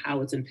saying and how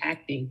it's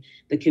impacting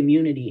the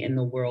community and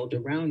the world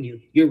around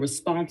you. You're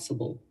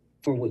responsible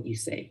for what you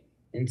say.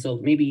 And so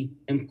maybe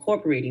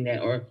incorporating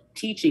that or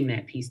teaching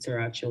that piece to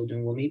our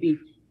children will maybe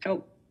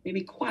help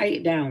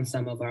quiet down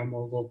some of our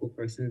more vocal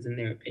persons and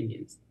their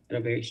opinions that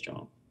are very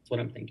strong. That's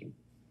what I'm thinking.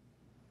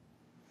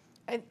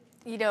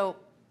 You know,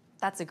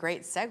 that's a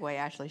great segue,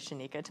 actually,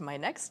 Shanika, to my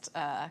next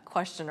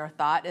question or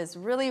thought is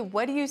really,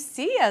 what do you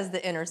see as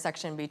the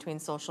intersection between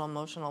social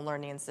emotional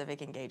learning and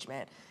civic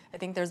engagement? I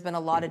think there's been a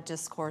lot of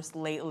discourse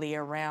lately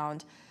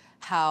around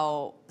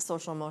how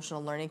social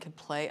emotional learning could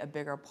play a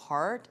bigger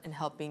part in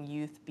helping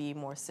youth be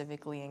more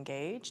civically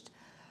engaged.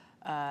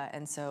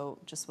 And so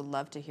just would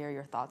love to hear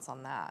your thoughts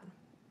on that.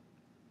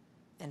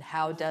 And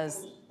how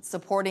does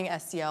supporting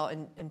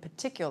SEL in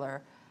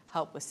particular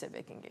help with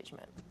civic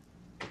engagement?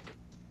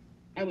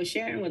 I was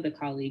sharing with a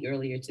colleague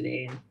earlier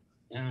today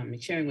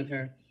and sharing with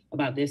her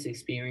about this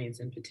experience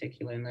in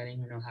particular and letting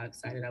her know how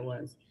excited I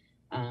was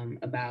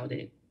about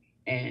it.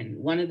 And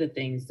one of the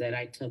things that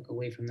I took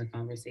away from the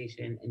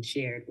conversation and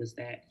shared was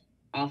that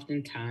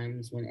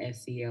oftentimes when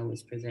SEL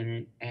is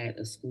presented at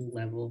a school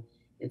level,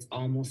 it's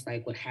almost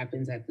like what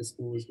happens at the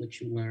school is what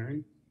you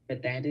learn,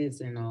 but that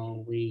isn't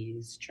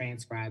always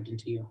transcribed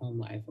into your home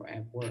life or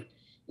at work.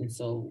 And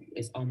so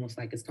it's almost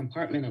like it's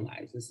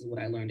compartmentalized. This is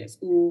what I learned at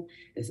school.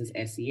 This is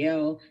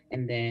SEL.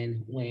 And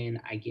then when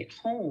I get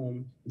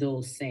home,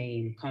 those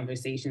same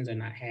conversations are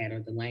not had or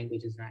the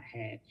language is not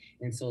had.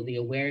 And so the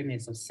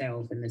awareness of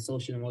self and the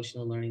social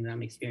emotional learning that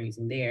I'm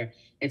experiencing there,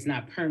 it's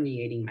not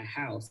permeating my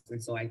house.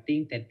 And so I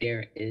think that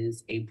there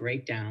is a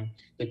breakdown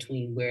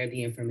between where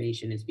the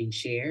information is being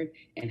shared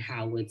and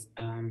how it's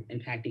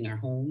impacting our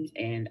homes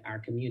and our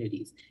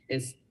communities.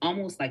 It's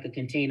almost like a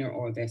container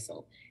or a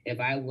vessel. If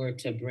I were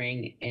to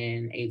bring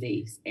in a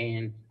vase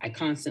and I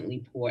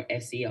constantly pour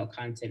SEL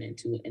content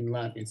into it and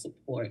love and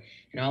support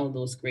and all of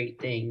those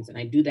great things, and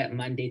I do that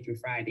Monday through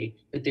Friday,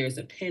 but there's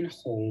a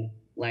pinhole,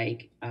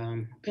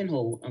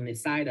 pinhole on the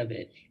side of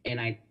it, and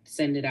I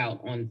send it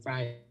out on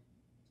Friday,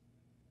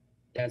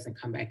 doesn't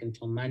come back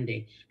until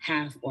Monday,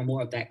 half or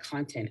more of that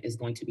content is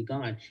going to be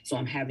gone. So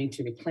I'm having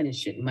to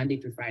replenish it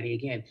Monday through Friday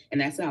again. And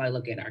that's how I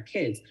look at our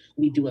kids.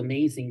 We do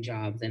amazing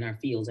jobs in our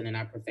fields and in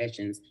our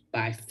professions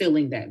by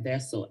filling that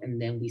vessel.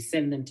 And then we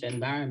send them to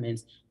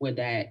environments where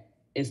that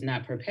is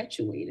not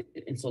perpetuated.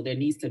 And so there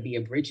needs to be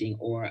a bridging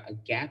or a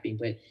gapping,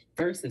 but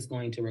first it's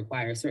going to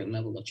require a certain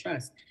level of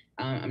trust.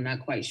 I'm not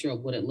quite sure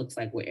what it looks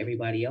like where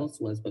everybody else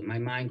was, but my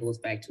mind goes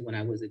back to when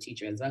I was a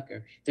teacher at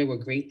Zucker. There were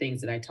great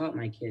things that I taught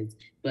my kids,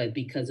 but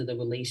because of the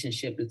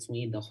relationship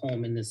between the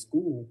home and the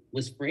school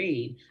was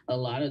frayed, a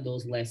lot of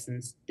those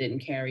lessons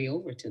didn't carry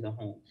over to the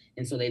home.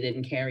 And so they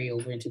didn't carry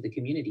over into the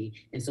community.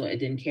 And so it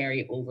didn't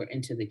carry over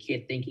into the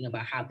kid thinking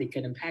about how they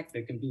could impact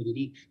their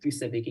community through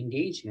civic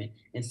engagement.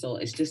 And so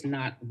it's just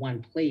not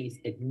one place.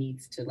 It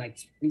needs to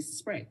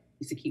spread,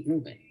 needs to keep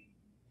moving.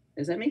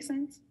 Does that make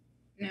sense?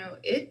 No,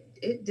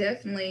 it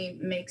definitely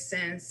makes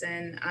sense.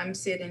 And I'm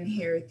sitting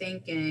here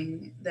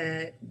thinking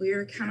that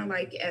we're kind of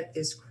like at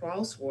this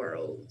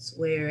crossroads,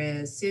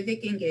 whereas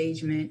civic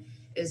engagement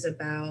is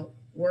about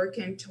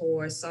working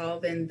towards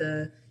solving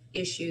the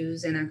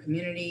issues in our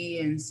community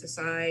and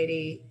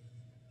society.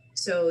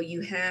 So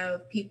you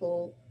have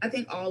people, I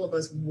think all of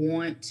us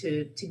want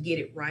to get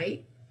it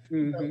right,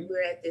 but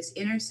we're at this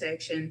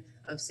intersection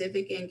of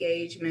civic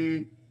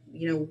engagement,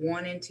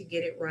 wanting to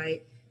get it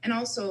right, and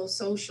also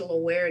social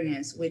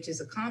awareness, which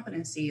is a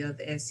competency of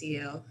the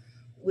SEL,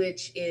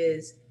 which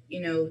is,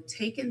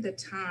 taking the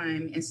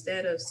time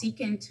instead of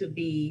seeking to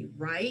be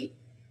right,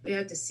 we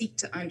have to seek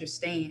to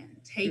understand,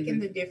 taking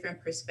the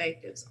different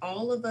perspectives.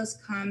 All of us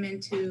come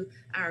into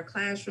our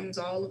classrooms,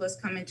 all of us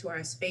come into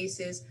our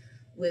spaces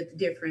with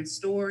different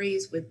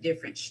stories, with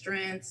different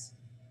strengths.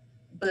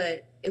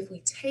 But if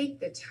we take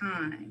the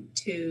time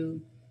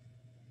to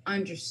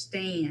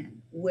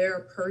understand where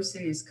a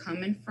person is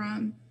coming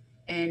from,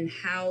 and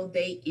how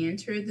they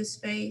enter the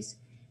space,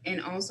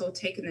 and also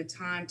taking the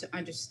time to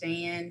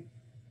understand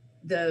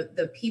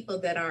the people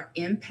that are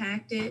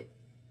impacted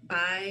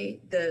by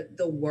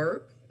the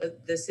work of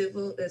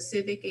the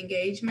civic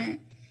engagement,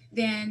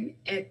 then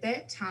at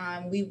that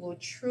time we will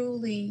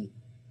truly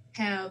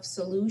have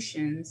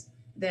solutions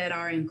that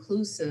are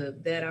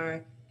inclusive, that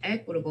are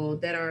equitable,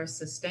 that are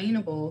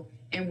sustainable,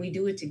 and we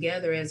do it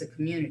together as a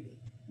community.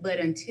 But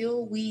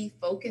until we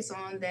focus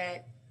on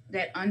that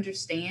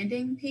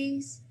understanding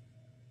piece,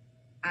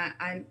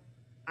 I'm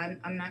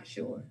not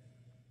sure.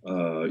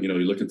 You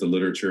look at the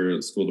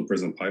literature, school to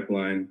prison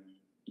pipeline.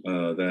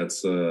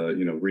 That's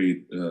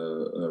Reed,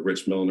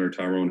 Rich Milner,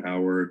 Tyrone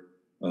Howard,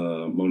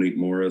 Monique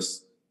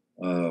Morris.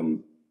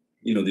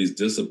 These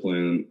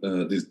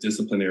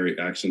disciplinary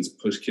actions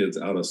push kids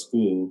out of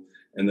school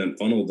and then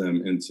funnel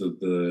them into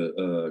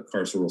the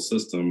carceral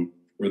system,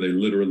 where they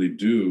literally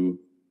do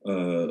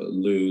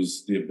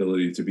lose the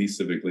ability to be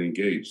civically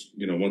engaged.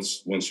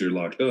 Once you're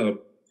locked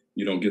up,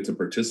 you don't get to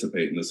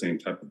participate in the same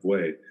type of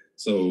way.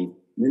 So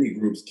many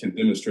groups can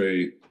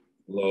demonstrate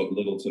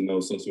little to no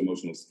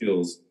socio-emotional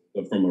skills,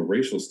 but from a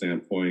racial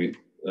standpoint,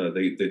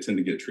 they tend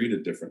to get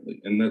treated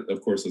differently. And that,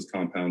 of course, is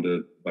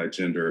compounded by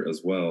gender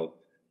as well.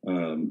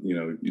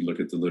 You look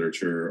at the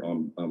literature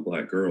on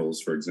Black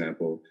girls, for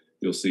example,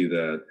 you'll see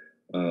that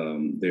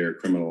they're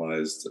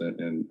criminalized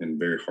in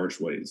very harsh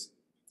ways.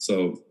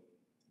 So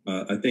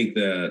I think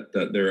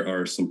that there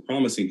are some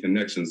promising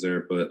connections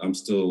there, but I'm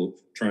still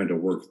trying to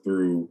work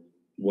through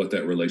what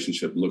that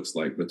relationship looks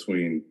like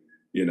between,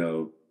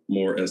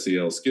 more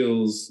SEL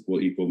skills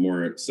will equal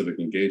more civic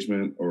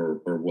engagement,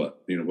 or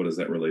what? What does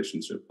that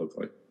relationship look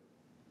like?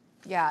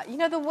 Yeah,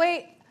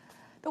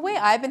 The way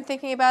I've been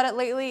thinking about it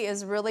lately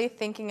is really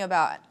thinking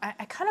about,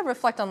 I kind of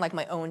reflect on like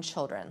my own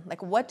children.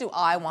 Like, what do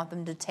I want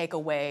them to take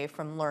away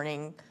from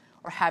learning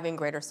or having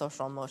greater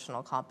social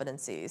emotional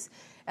competencies?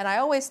 And I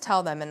always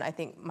tell them, and I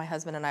think my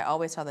husband and I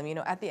always tell them, you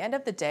know, at the end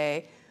of the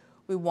day,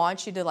 we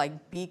want you to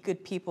like be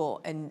good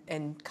people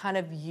and kind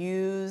of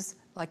use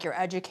like your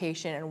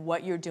education and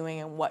what you're doing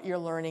and what you're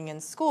learning in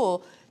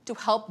school to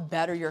help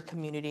better your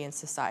community and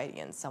society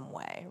in some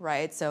way,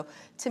 right? So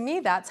to me,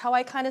 that's how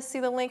I kind of see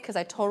the link, because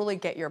I totally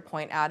get your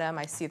point, Adam.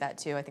 I see that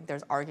too. I think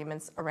there's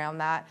arguments around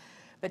that.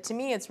 But to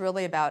me, it's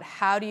really about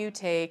how do you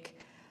take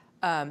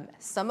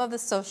some of the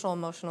social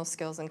emotional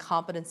skills and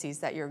competencies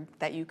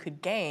that you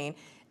could gain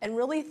and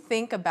really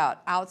think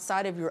about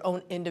outside of your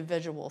own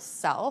individual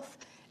self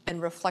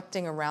and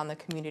reflecting around the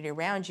community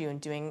around you and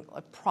doing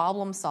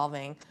problem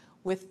solving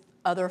with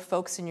other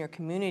folks in your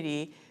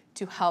community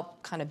to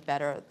help kind of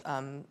better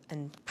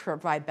and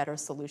provide better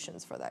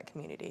solutions for that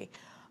community.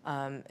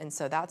 And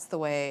so that's the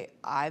way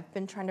I've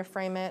been trying to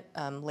frame it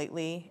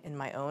lately in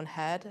my own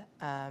head.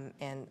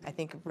 And I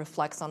think it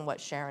reflects on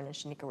what Sharon and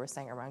Shanika were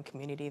saying around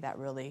community. That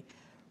really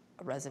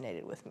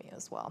resonated with me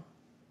as well.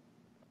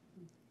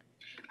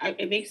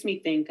 It makes me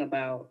think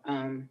about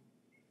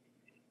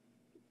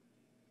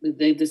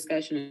the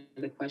discussion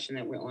of the question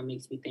that we're on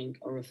makes me think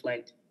or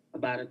reflect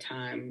about a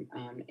time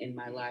in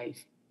my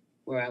life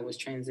where I was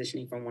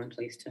transitioning from one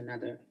place to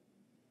another,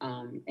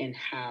 and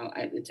how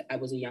I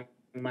was a young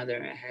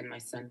mother. I had my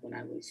son when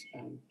I was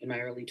in my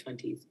early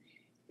 20s.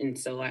 And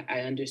so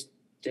I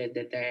understood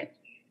that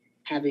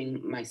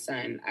having my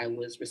son, I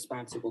was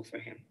responsible for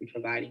him and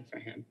providing for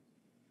him.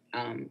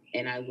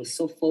 And I was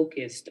so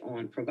focused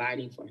on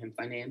providing for him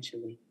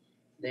financially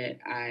that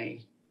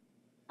I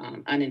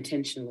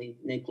unintentionally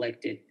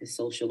neglected his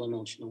social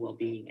emotional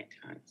well-being at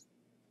times.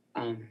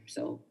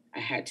 So I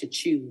had to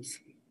choose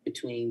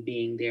between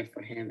being there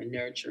for him and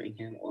nurturing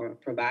him or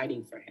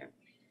providing for him.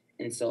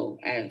 And so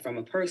from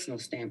a personal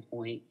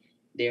standpoint,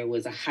 there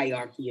was a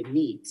hierarchy of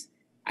needs.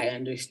 I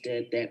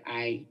understood that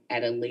I,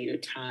 at a later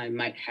time,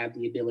 might have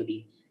the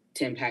ability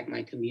to impact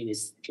my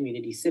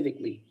community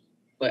civically,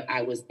 but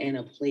I was in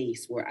a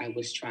place where I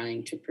was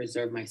trying to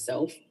preserve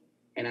myself,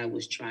 and I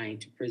was trying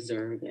to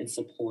preserve and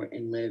support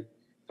and live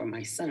for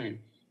my son.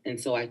 And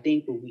so I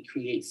think when we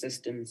create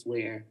systems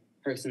where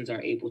persons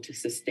are able to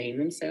sustain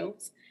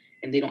themselves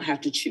and they don't have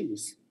to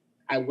choose.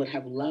 I would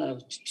have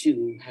loved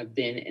to have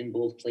been in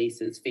both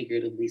places,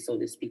 figuratively, so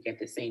to speak, at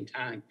the same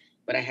time,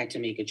 but I had to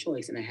make a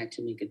choice and I had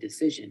to make a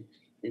decision.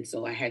 And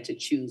so I had to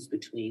choose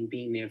between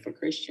being there for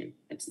Christian,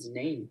 that's his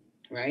name,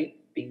 right?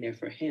 Being there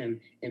for him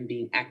and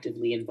being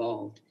actively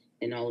involved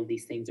in all of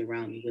these things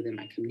around me within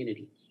my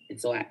community.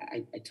 And so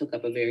I took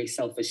up a very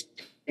selfish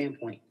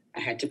standpoint. I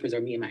had to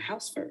preserve me and my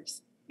house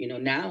first. You know,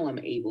 now I'm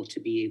able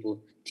to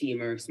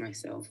immerse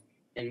myself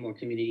in more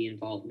community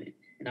involvement,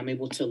 and I'm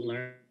able to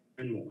learn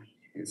more.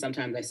 And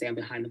sometimes I say I'm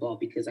behind the ball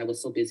because I was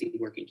so busy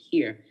working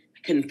here, I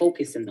couldn't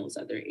focus in those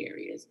other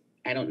areas.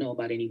 I don't know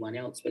about anyone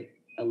else, but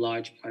a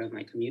large part of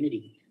my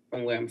community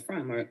from where I'm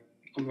from are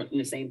in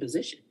the same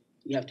position.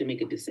 You have to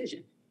make a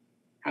decision.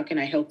 How can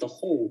I help the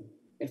whole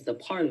if the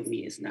part of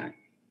me is not,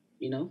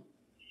 you know?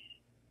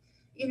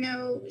 You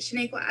know,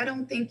 Shaniqua, I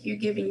don't think you're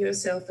giving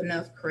yourself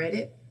enough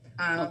credit.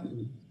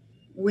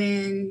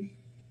 When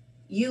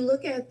you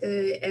look at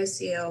the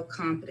SEL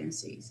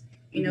competencies,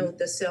 you know,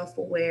 the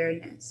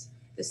self-awareness,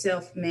 the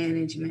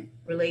self-management,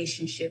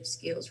 relationship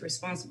skills,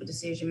 responsible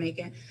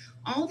decision-making,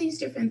 all these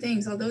different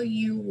things, although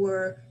you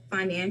were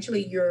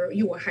financially,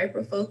 you were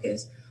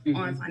hyper-focused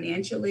on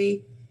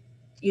financially,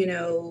 you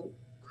know,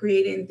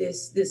 creating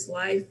this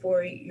life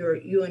for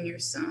you and your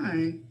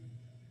son,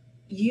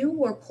 you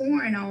were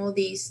pouring all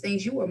these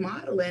things, you were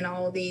modeling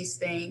all these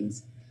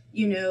things,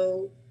 you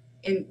know,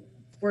 and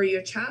for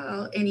your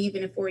child and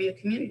even for your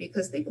community.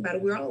 Because think about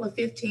it, we're all a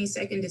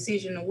 15-second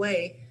decision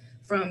away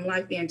from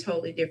life being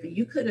totally different.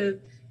 You could have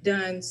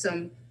done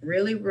some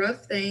really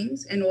rough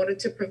things in order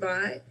to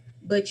provide,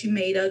 but you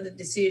made other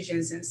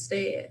decisions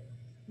instead.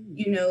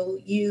 You know,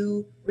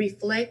 you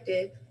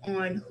reflected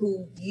on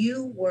who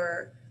you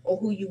were or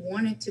who you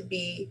wanted to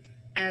be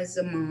as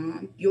a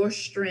mom, your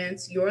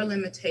strengths, your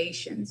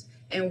limitations,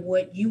 and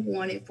what you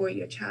wanted for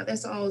your child.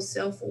 That's all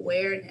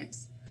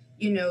self-awareness.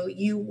 You know,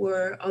 you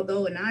were,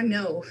 although, and I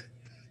know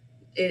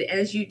it,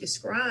 as you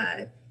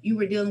described, you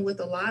were dealing with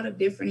a lot of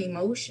different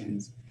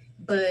emotions,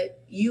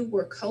 but you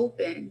were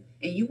coping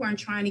and you weren't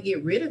trying to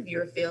get rid of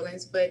your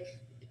feelings, but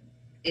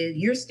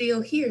you're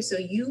still here. So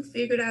you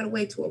figured out a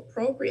way to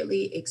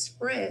appropriately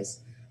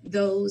express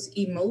those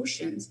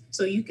emotions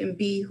so you can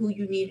be who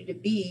you needed to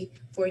be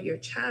for your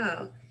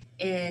child.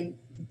 And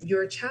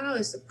your child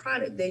is the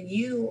product that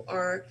you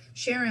are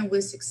sharing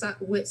with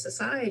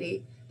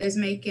society that's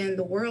making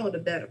the world a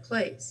better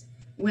place.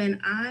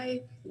 When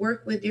I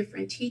work with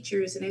different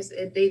teachers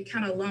and they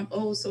kind of lump,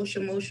 oh,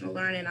 social emotional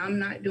learning, I'm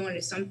not doing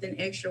it, something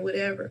extra,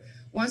 whatever.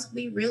 Once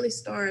we really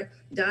start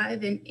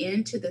diving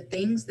into the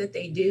things that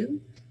they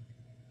do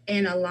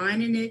and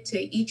aligning it to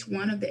each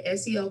one of the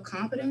SEL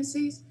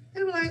competencies,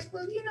 they were like,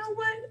 well, you know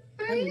what?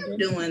 I am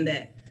doing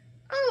that.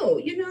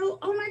 oh,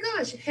 oh my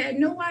gosh, had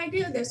no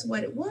idea that's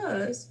what it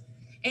was.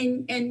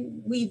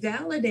 And we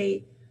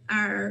validate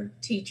our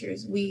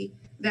teachers, we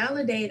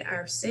validate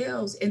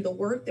ourselves in the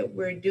work that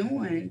we're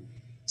doing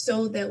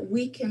so that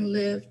we can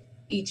lift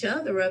each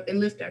other up and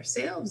lift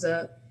ourselves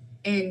up.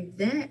 And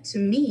that to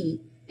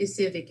me is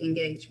civic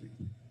engagement.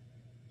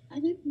 I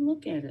didn't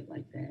look at it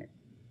like that.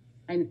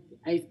 And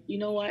you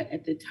know what,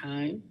 at the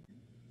time,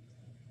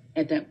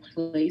 at that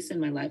place in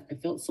my life, I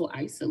felt so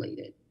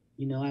isolated.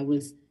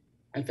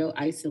 I felt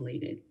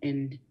isolated.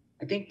 And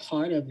I think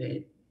part of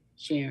it,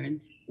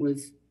 Sharon,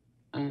 was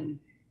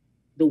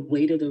the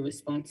weight of the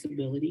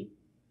responsibility.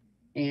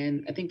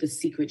 And I think the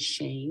secret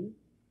shame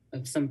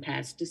of some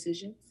past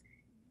decisions.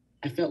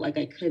 I felt like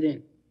I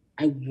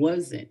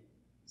wasn't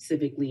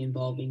civically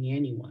involving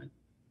anyone.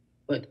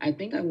 But I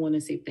think I want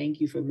to say thank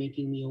you for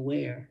making me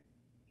aware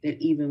that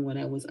even when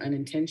I was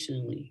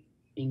unintentionally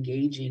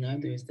engaging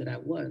others, that I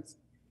was.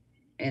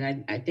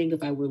 And I think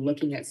if I were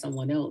looking at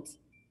someone else,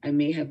 I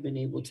may have been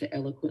able to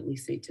eloquently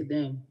say to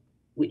them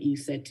what you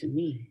said to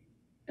me.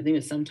 I think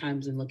that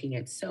sometimes in looking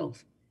at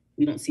self,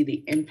 we don't see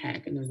the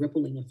impact and the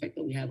rippling effect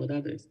that we have with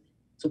others.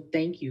 So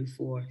thank you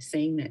for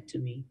saying that to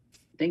me.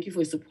 Thank you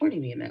for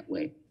supporting me in that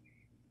way.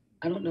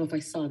 I don't know if I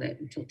saw that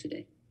until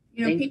today.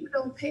 People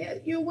don't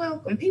pay, you're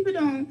welcome. People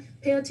don't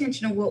pay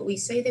attention to what we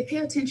say. They pay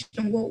attention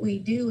to what we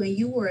do. And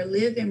you were a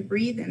living,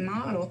 breathing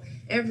model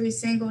every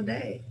single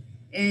day.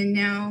 And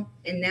now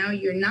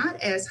you're not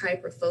as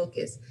hyper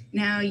focused.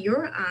 Now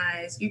your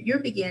eyes, you're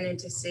beginning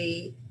to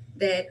see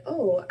that,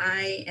 oh,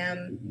 I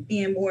am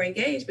being more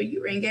engaged, but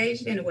you were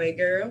engaged anyway,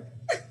 girl.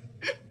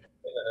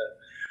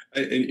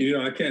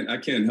 I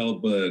can't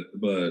help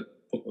but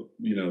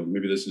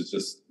maybe this is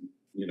just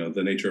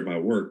the nature of my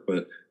work,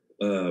 but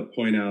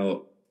point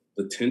out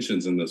the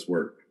tensions in this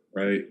work,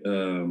 right?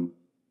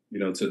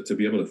 To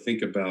be able to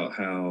think about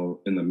how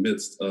in the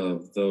midst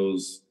of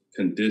those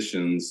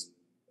conditions,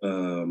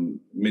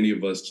 many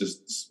of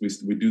us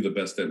we do the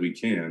best that we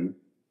can,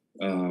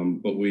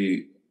 but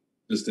we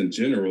just in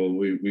general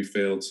we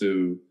fail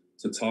to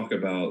talk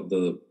about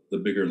the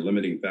bigger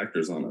limiting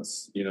factors on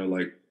us.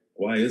 Like,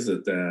 why is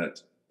it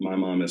that my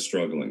mom is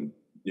struggling?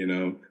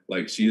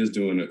 Like, she is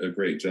doing a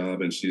great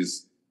job, and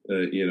she's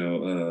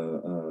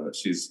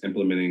she's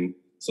implementing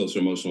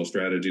social emotional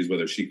strategies,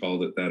 whether she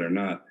called it that or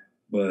not.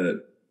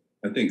 But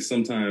I think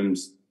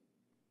sometimes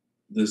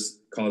this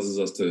causes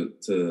us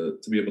to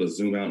be able to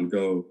zoom out and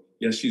go,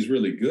 yes, she's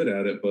really good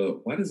at it,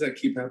 but why does that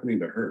keep happening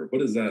to her?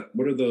 What is that?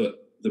 What are the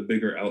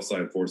bigger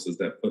outside forces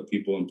that put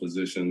people in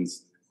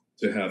positions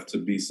to have to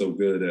be so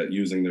good at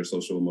using their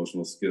social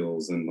emotional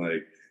skills and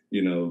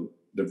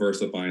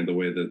diversifying the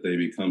way that they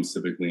become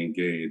civically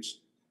engaged?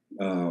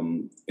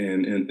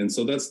 And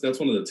so that's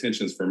one of the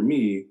tensions for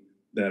me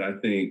that I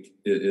think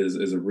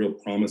is a real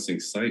promising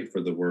site for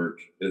the work,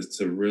 is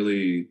to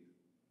really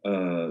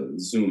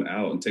zoom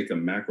out and take a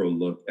macro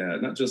look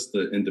at not just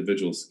the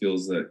individual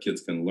skills that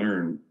kids can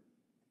learn,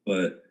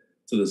 but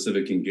to the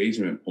civic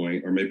engagement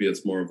point, or maybe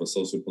it's more of a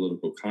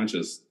socio-political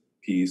conscious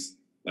piece.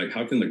 Like,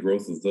 how can the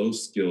growth of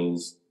those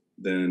skills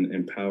then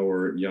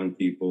empower young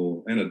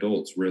people and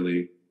adults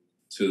really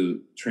to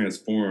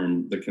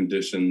transform the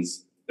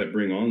conditions that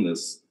bring on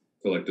this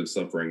collective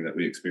suffering that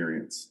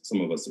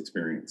some of us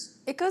experience.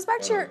 It goes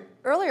back to your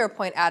earlier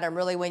point, Adam,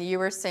 really, when you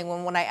were saying,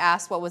 when I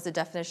asked what was the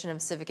definition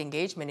of civic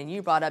engagement, and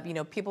you brought up,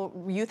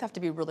 youth have to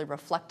be really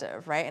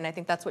reflective, right? And I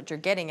think that's what you're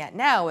getting at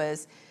now,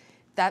 is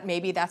that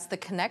maybe that's the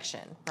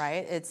connection,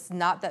 right? It's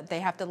not that they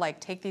have to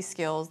take these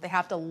skills, they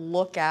have to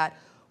look at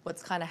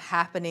what's kind of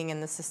happening in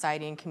the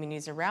society and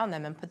communities around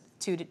them and put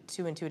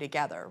two and two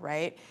together,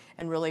 right?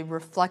 And really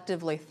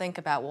reflectively think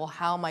about, well,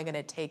 how am I going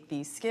to take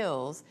these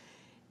skills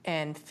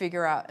and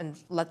figure out, and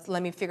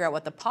let me figure out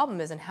what the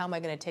problem is, and how am I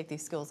going to take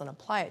these skills and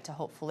apply it to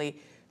hopefully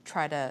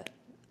try to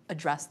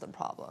address the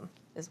problem,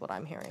 is what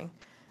I'm hearing.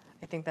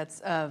 I think that's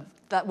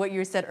that what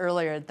you said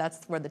earlier,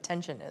 that's where the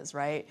tension is,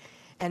 right?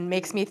 And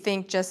makes me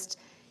think just,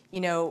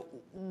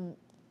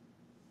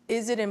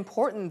 is it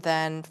important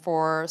then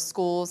for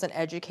schools and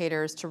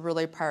educators to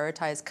really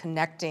prioritize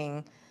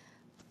connecting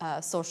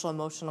social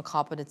emotional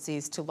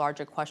competencies to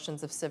larger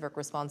questions of civic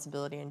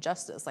responsibility and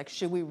justice? Like,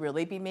 should we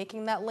really be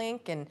making that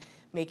link and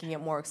making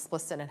it more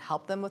explicit and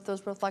help them with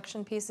those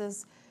reflection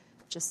pieces?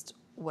 Just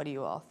what do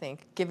you all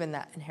think, given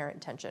that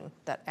inherent tension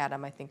that,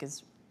 Adam, I think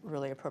is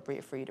really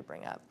appropriate for you to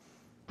bring up?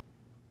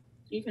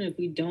 Even if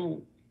we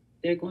don't,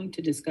 they're going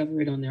to discover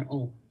it on their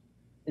own.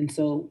 And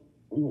so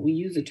we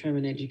use a term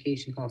in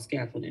education called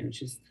scaffolding,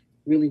 which is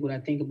really what I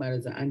think about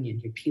as an onion.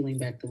 You're peeling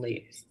back the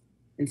layers.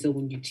 And so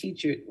when you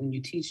teach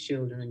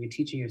children, and you're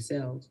teaching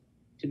yourselves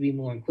to be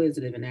more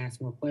inquisitive and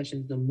ask more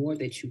questions, the more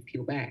that you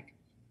peel back,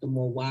 the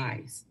more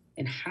whys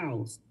and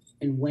hows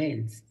and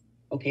whens.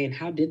 Okay, and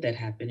how did that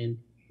happen? And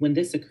when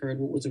this occurred,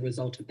 what was the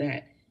result of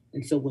that?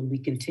 And so when we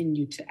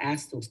continue to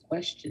ask those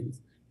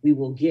questions, we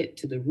will get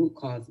to the root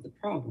cause of the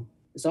problem.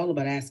 It's all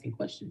about asking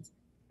questions.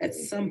 At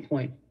some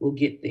point, we'll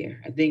get there.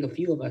 I think a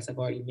few of us have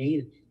already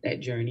made that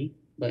journey,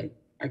 but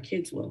our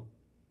kids will.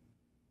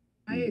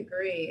 I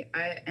agree.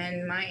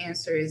 And my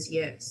answer is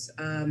yes.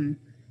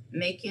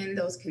 Making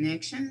those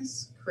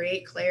connections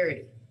create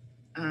clarity.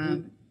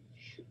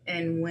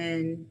 And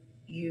when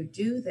you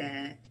do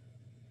that,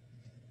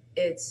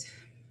 it's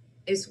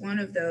one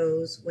of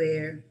those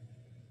where,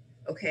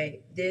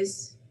 okay,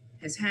 this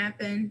has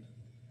happened.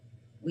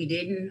 We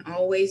didn't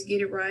always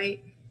get it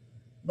right,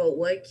 but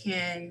what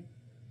can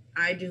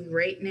I do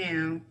right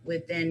now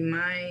within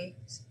my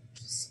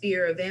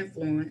sphere of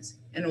influence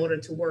in order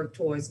to work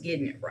towards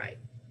getting it right?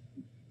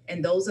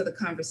 And those are the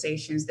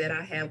conversations that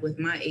I have with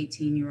my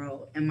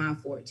 18-year-old and my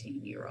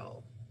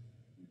 14-year-old.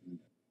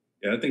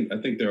 Yeah, I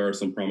think there are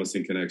some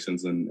promising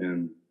connections,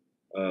 and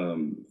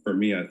for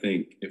me, I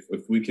think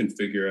if we can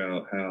figure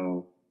out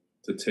how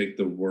to take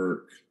the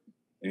work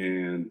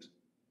and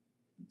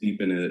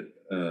deepen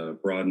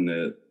it, broaden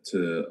it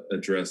to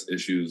address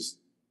issues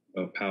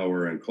of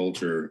power and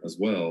culture as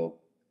well,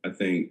 I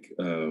think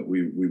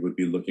we would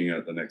be looking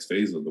at the next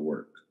phase of the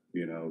work,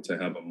 you know, to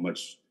have a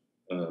much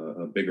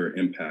a bigger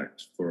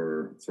impact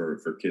for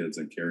kids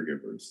and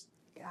caregivers.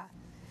 Yeah.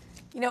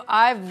 You know,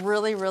 I've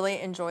really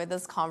enjoyed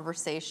this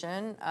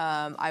conversation.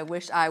 I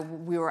wish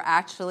we were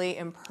actually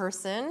in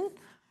person,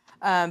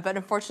 but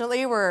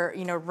unfortunately we're,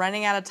 you know,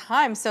 running out of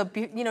time. So,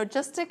 you know,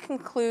 just to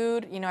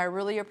conclude, you know, I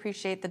really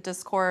appreciate the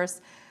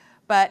discourse,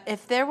 but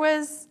if there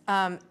was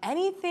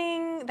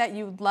anything that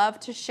you'd love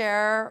to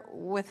share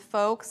with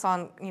folks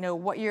on, you know,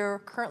 what you're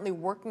currently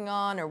working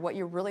on or what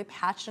you're really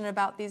passionate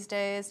about these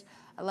days,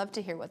 I'd love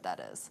to hear what that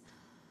is.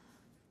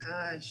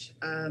 Gosh,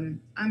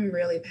 I'm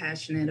really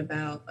passionate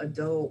about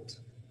adult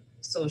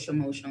social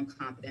emotional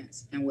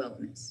competence and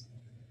wellness.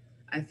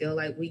 I feel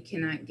like we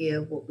cannot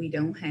give what we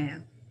don't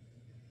have.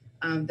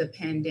 The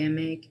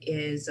pandemic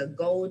is a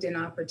golden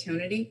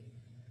opportunity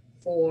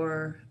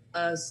for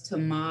us to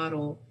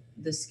model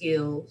the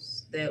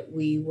skills that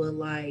we would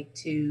like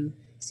to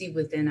see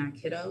within our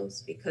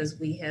kiddos, because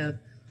we have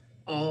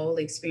all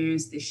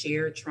experienced the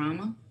shared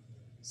trauma.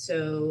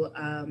 So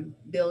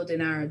building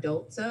our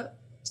adults up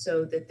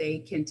so that they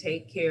can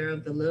take care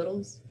of the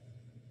littles,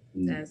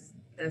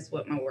 that's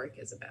what my work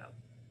is about.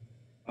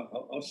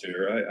 I'll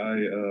share.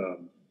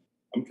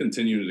 I'm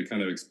continuing to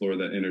kind of explore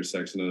that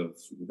intersection of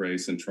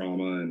race and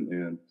trauma,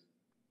 and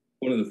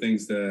one of the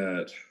things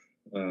that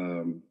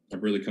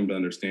I've really come to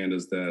understand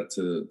is that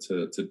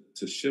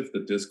to shift the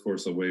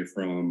discourse away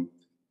from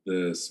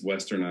this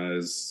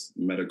westernized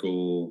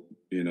medical,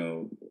 you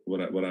know,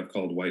 what I've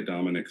called white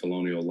dominant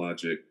colonial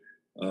logic,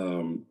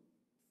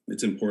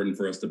 it's important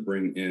for us to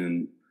bring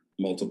in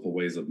multiple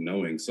ways of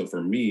knowing. So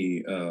for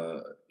me,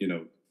 you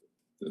know,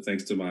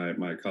 thanks to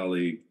my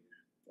colleague,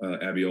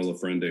 Abiola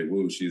Frende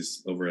Wu,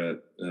 she's over at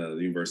the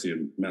University of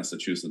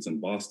Massachusetts in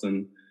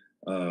Boston.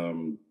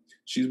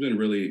 She's been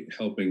really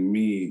helping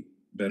me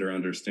better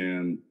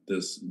understand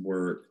this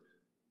work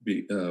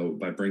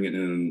by bringing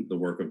in the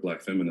work of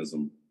Black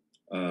feminism.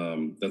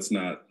 That's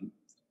not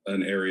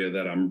an area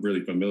that I'm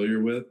really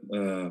familiar with,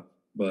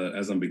 but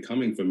as I'm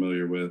becoming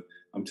familiar with,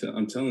 I'm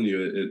telling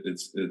you,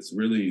 it's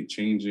really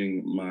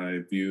changing my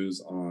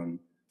views on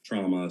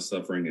trauma,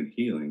 suffering, and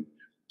healing.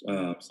 So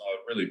I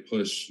would really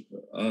push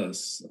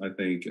us, I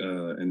think,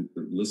 and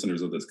the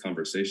listeners of this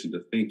conversation to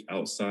think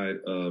outside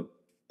of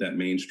that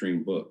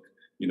mainstream book.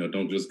 You know,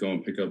 don't just go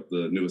and pick up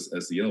the newest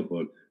SEL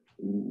book.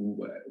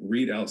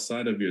 Read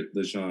outside of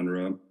the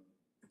genre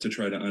to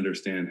try to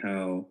understand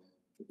how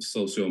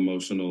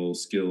socio-emotional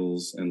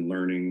skills and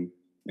learning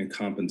and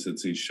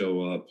competency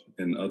show up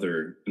in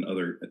other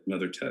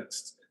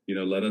texts. You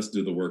know, let us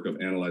do the work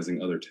of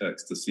analyzing other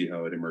texts to see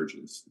how it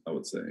emerges, I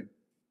would say.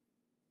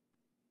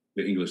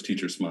 The English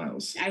teacher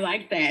smiles. I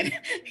like that.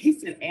 He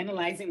said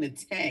analyzing the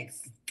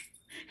text.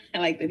 I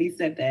like that he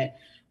said that.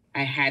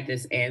 I had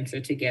this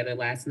answer together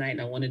last night and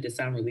I wanted to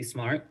sound really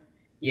smart.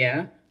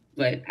 Yeah,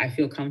 but I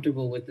feel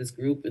comfortable with this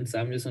group. And so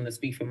I'm just going to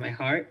speak from my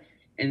heart.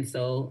 And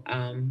so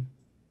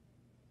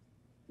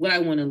what I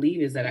want to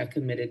leave is that I've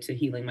committed to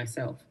healing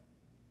myself.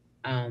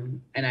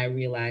 And I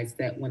realized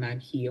that when I'm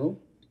healed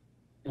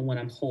and when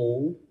I'm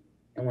whole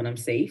and when I'm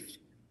safe,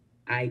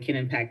 I can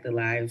impact the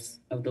lives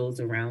of those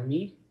around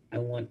me. I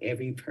want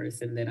every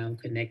person that I'm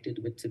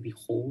connected with to be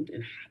whole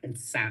and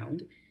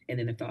sound and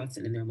in their thoughts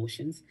and in their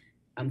emotions.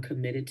 I'm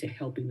committed to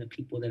helping the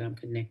people that I'm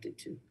connected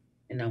to.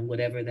 And on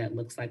whatever that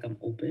looks like, I'm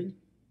open.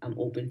 I'm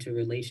open to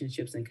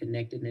relationships and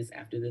connectedness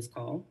after this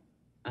call.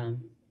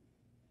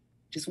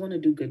 Just want to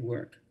do good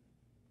work,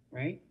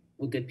 right?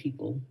 With good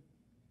people,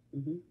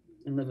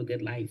 and live a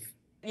good life.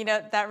 You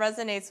know, that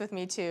resonates with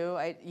me too.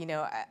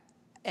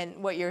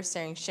 And what you're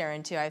saying,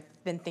 Sharon, too,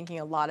 I've been thinking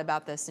a lot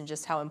about this and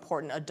just how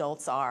important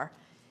adults are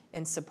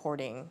in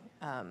supporting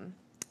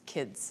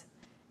kids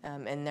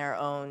in their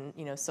own,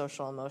 you know,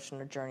 social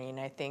emotional journey. And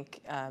I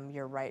think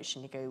you're right,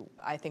 Shanika.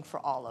 I think for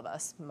all of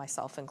us,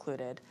 myself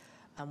included,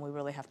 we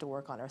really have to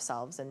work on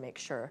ourselves and make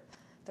sure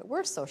that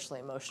we're socially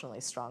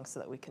emotionally strong so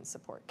that we can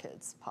support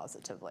kids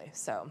positively.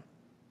 So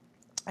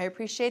I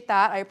appreciate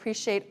that. I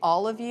appreciate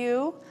all of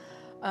you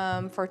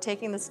for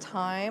taking this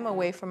time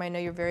away from, I know,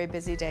 your very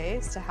busy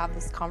days to have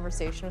this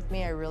conversation with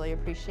me. I really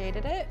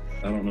appreciated it.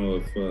 I don't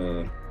know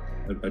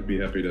if I'd be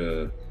happy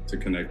to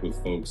connect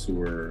with folks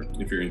who are,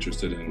 if you're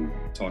interested in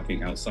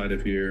talking outside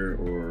of here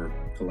or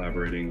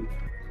collaborating,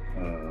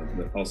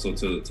 also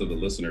to the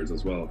listeners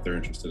as well, if they're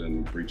interested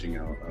in reaching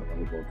out, I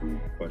would welcome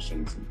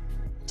questions.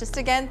 Just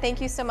again,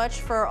 thank you so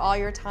much for all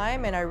your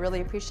time, and I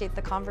really appreciate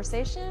the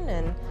conversation,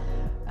 and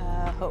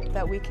hope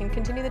that we can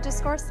continue the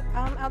discourse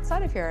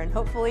outside of here and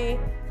hopefully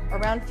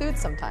around food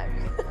sometime.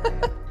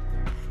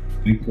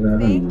 Thanks for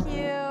having me. Thank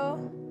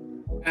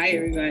you. Hi,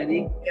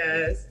 everybody.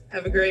 Yes.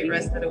 Have a great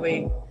rest of the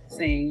week.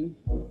 Same.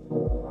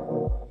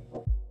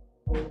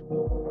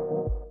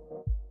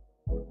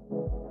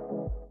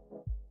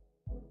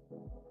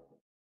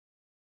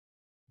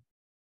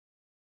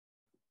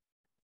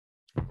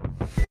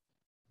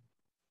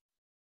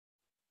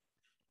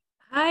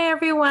 Hi,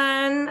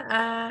 everyone.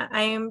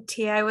 I am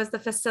T. I was the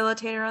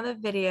facilitator on the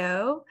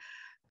video.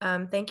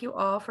 Thank you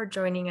all for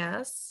joining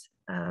us.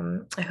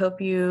 I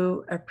hope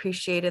you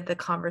appreciated the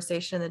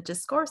conversation, the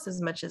discourse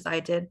as much as I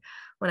did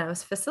when I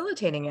was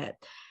facilitating it.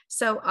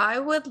 So I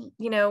would,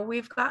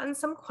 we've gotten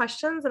some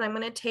questions, and I'm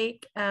going to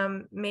take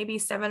maybe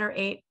 7 or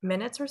 8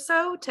 minutes or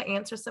so to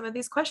answer some of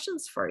these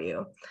questions for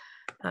you.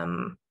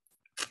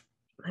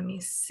 Let me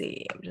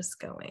see, I'm just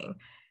going.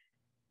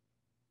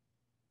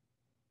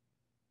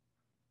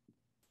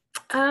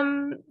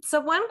 So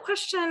one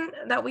question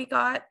that we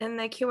got in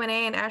the Q&A,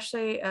 and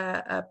actually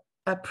a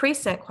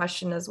pre-sent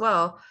question as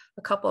well,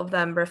 a couple of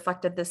them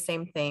reflected the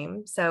same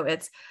theme. So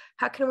it's,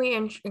 how can we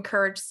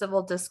encourage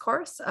civil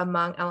discourse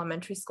among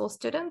elementary school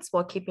students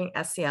while keeping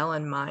SEL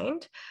in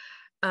mind?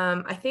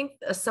 I think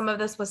some of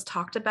this was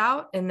talked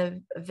about in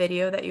the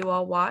video that you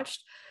all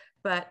watched,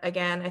 but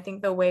again, I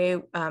think the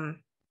way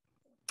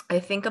I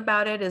think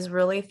about it is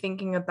really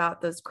thinking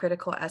about those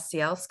critical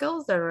SEL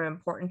skills that are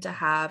important to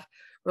have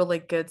really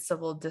good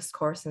civil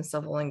discourse and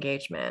civil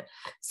engagement.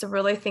 So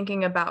really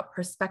thinking about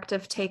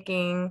perspective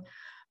taking,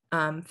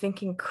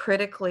 thinking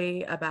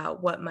critically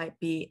about what might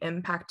be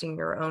impacting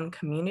your own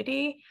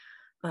community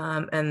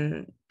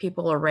and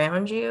people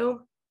around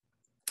you,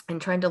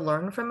 and trying to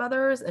learn from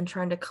others and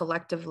trying to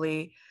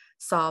collectively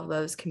solve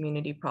those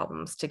community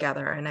problems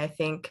together. And I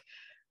think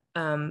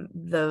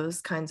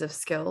those kinds of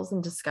skills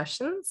and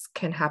discussions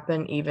can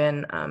happen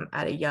even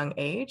at a young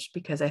age,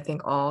 because I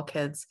think all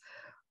kids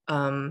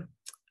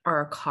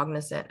are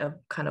cognizant of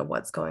kind of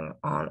what's going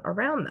on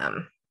around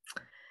them.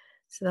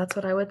 So that's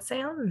what I would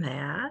say on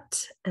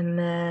that. And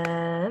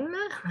then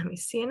let me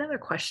see another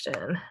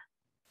question.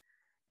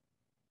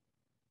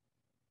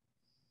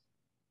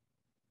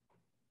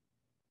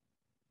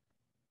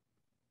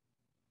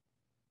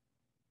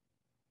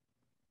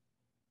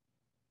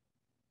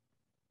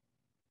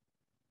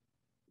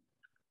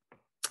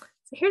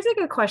 So here's a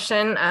good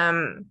question.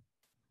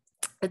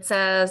 It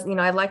says,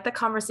 I like the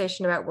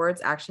conversation about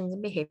words, actions,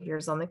 and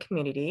behaviors on the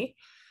community.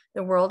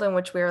 The world in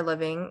which we are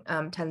living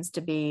tends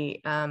to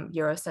be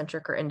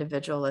Eurocentric or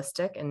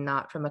individualistic and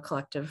not from a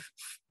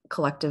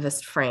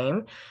collectivist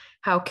frame.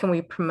 How can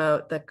we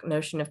promote the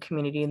notion of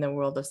community in the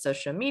world of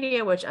social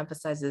media, which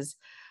emphasizes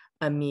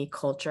a me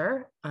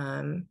culture?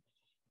 And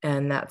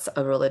that's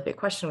a really big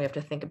question. We have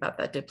to think about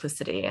that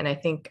duplicity. And I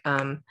think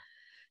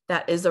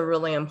that is a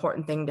really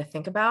important thing to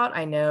think about.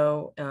 I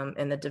know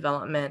in the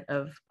development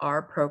of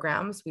our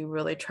programs, we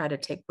really try to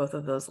take both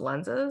of those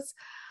lenses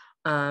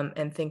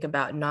and think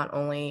about not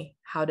only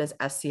how does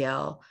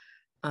SEL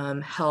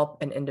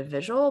help an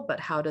individual, but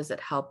how does it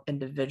help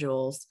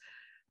individuals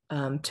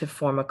to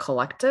form a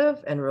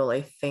collective and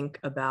really think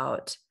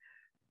about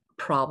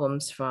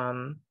problems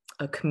from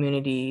a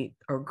community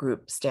or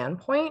group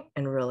standpoint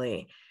and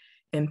really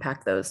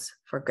impact those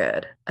for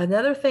good.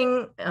 Another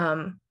thing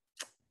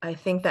I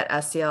think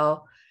that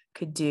SEL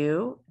could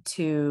do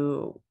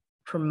to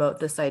promote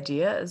this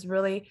idea is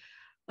really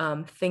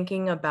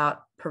thinking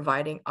about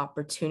providing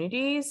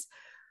opportunities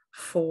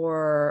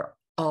for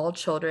all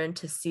children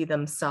to see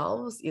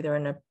themselves either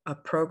in a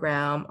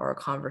program or a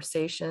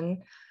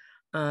conversation,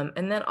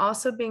 and then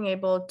also being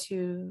able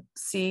to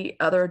see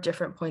other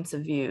different points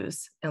of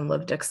views and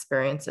lived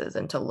experiences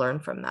and to learn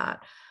from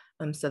that,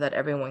 so that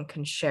everyone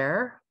can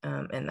share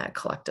in that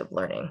collective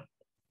learning.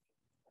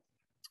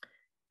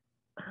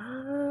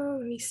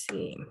 Let me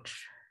see.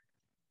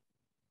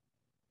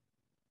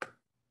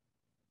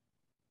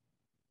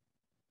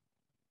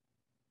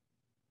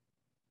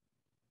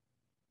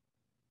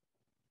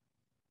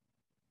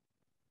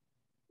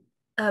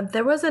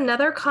 There was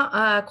another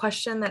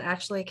question that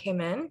actually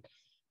came in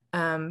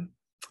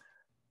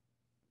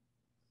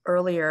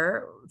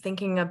earlier,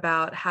 thinking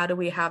about how do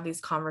we have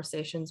these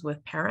conversations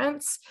with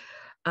parents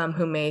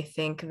who may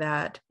think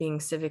that being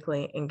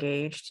civically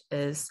engaged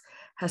has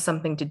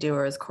something to do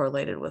or is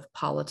correlated with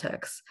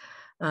politics.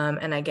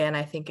 And again,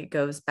 I think it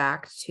goes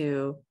back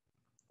to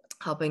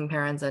helping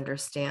parents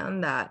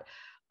understand that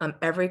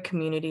every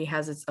community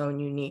has its own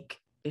unique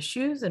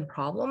issues and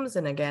problems.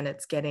 And again,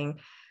 it's getting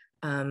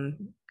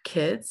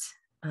kids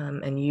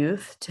and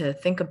youth to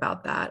think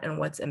about that and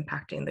what's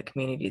impacting the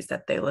communities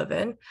that they live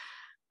in,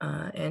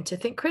 and to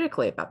think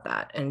critically about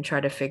that and try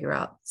to figure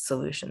out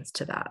solutions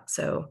to that.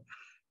 So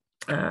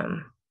I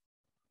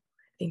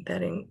think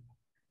that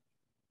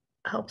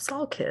helps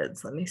all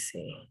kids. Let me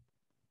see.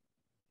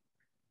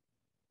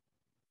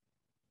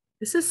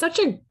 This is such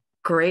a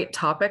great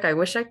topic. I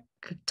wish I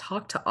could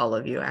talk to all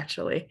of you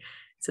actually,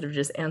 instead of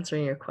just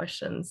answering your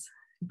questions.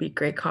 It'd be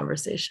great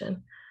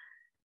conversation.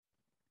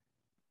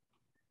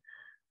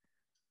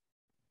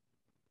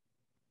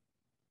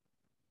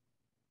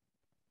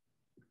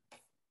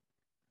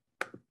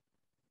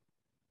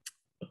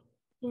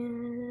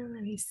 And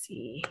let me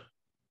see.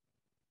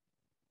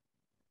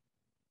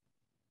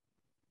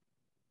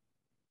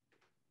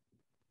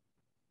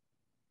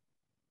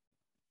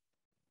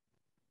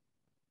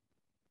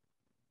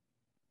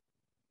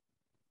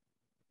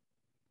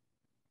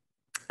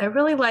 I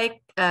really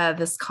like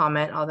this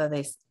comment, although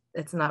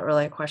it's not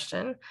really a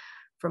question,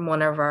 from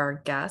one of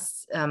our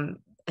guests.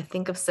 I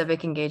think of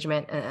civic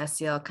engagement and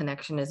SEL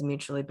connection as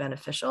mutually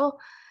beneficial.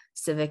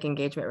 Civic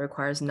engagement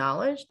requires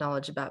knowledge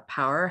about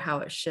power, how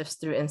it shifts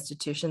through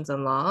institutions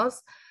and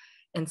laws,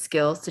 and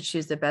skills to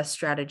choose the best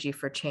strategy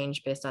for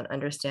change based on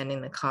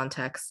understanding the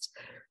context,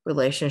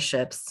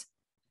 relationships,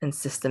 and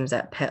systems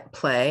at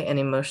play. And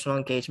emotional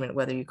engagement,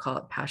 whether you call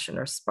it passion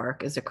or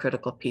spark, is a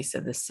critical piece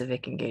of the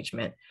civic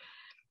engagement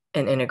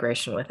and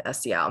integration with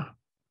SEL.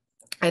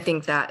 I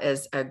think that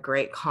is a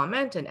great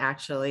comment and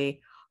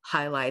actually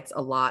highlights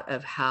a lot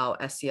of how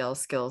SEL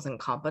skills and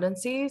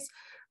competencies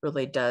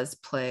really does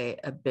play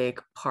a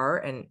big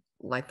part, and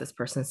like this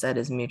person said,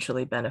 is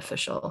mutually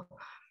beneficial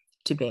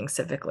to being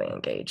civically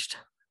engaged.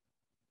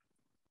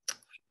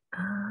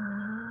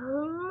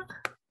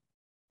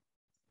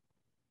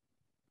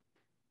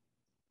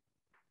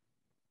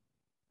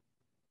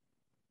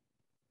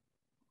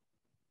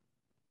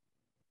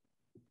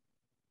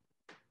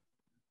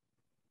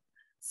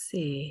 Let's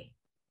see.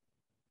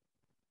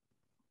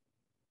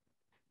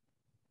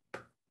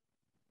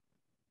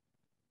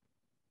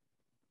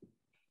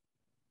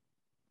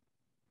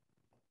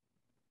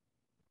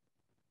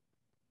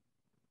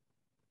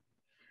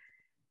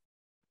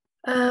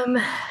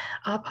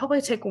 I'll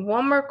probably take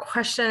one more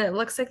question. It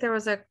looks like there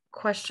was a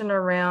question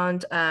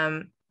around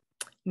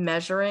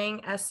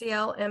measuring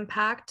SEL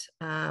impact.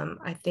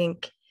 I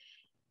think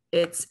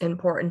it's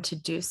important to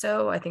do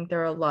so. I think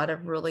there are a lot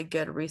of really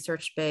good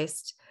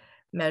research-based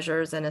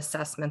measures and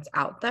assessments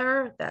out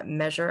there that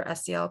measure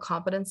SEL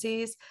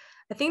competencies.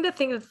 I think the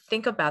thing to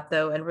think about,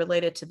 though, and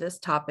related to this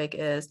topic,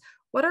 is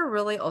what are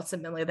really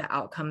ultimately the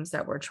outcomes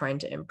that we're trying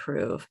to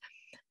improve?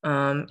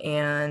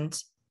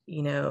 And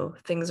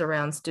things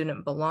around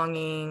student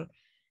belonging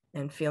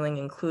and feeling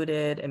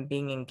included and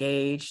being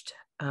engaged,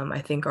 I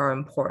think are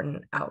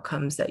important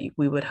outcomes that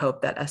we would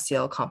hope that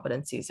SEL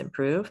competencies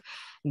improve,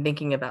 and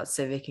thinking about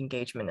civic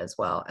engagement as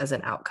well as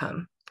an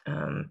outcome,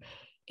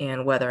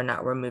 and whether or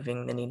not we're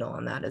moving the needle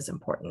on that is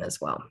important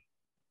as well.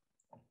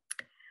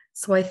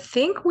 So I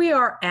think we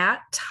are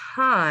at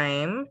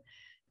time,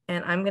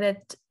 and I'm going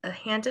to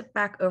hand it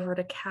back over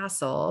to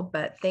Castle,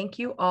 but thank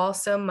you all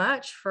so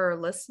much for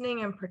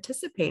listening and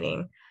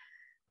participating.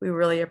 We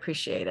really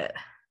appreciate it.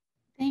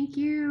 Thank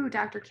you,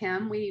 Dr.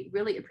 Kim. We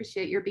really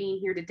appreciate your being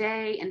here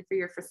today and for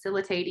your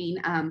facilitating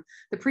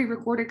the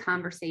pre-recorded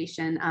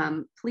conversation.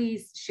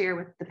 Please share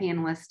with the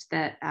panelists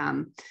that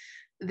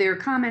their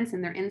comments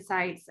and their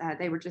insights,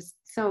 they were just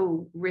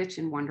so rich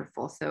and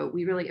wonderful. So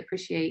we really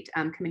appreciate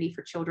Committee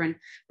for Children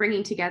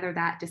bringing together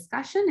that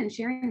discussion and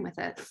sharing with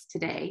us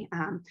today.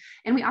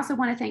 And we also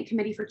want to thank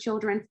Committee for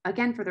Children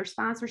again for their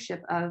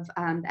sponsorship of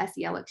the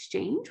SEL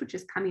Exchange, which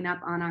is coming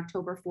up on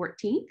October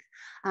 14th.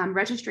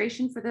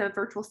 Registration for the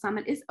virtual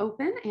summit is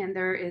open, and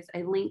there is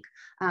a link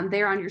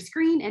there on your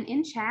screen and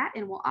in chat,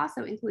 and we'll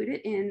also include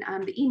it in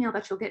the email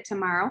that you'll get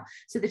tomorrow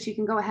so that you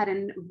can go ahead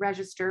and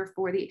register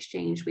for the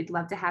exchange. We'd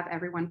love to have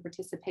everyone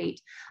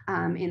participate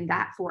in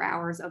that 4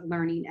 hours of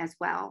learning as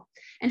well.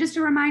 And just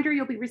a reminder,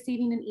 you'll be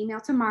receiving an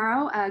email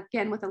tomorrow,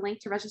 again, with a link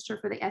to register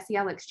for the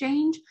SEL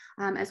Exchange,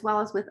 as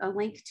well as with a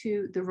link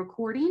to the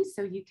recording,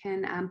 so you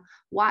can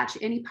watch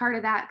any part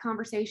of that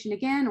conversation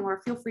again,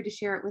 or feel free to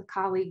share it with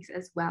colleagues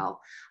as well.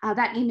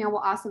 That email will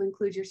also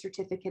include your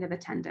certificate of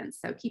attendance,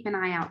 so keep an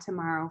eye out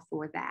tomorrow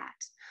for that.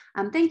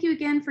 Thank you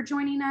again for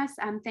joining us.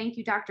 Thank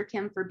you, Dr.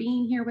 Kim, for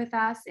being here with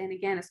us. And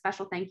again, a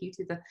special thank you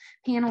to the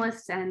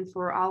panelists and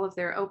for all of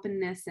their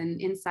openness and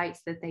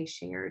insights that they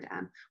shared.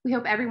 We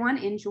hope everyone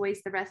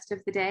enjoys the rest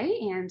of the day.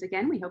 And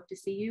again, we hope to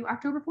see you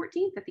October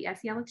 14th at the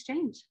SEL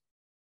Exchange.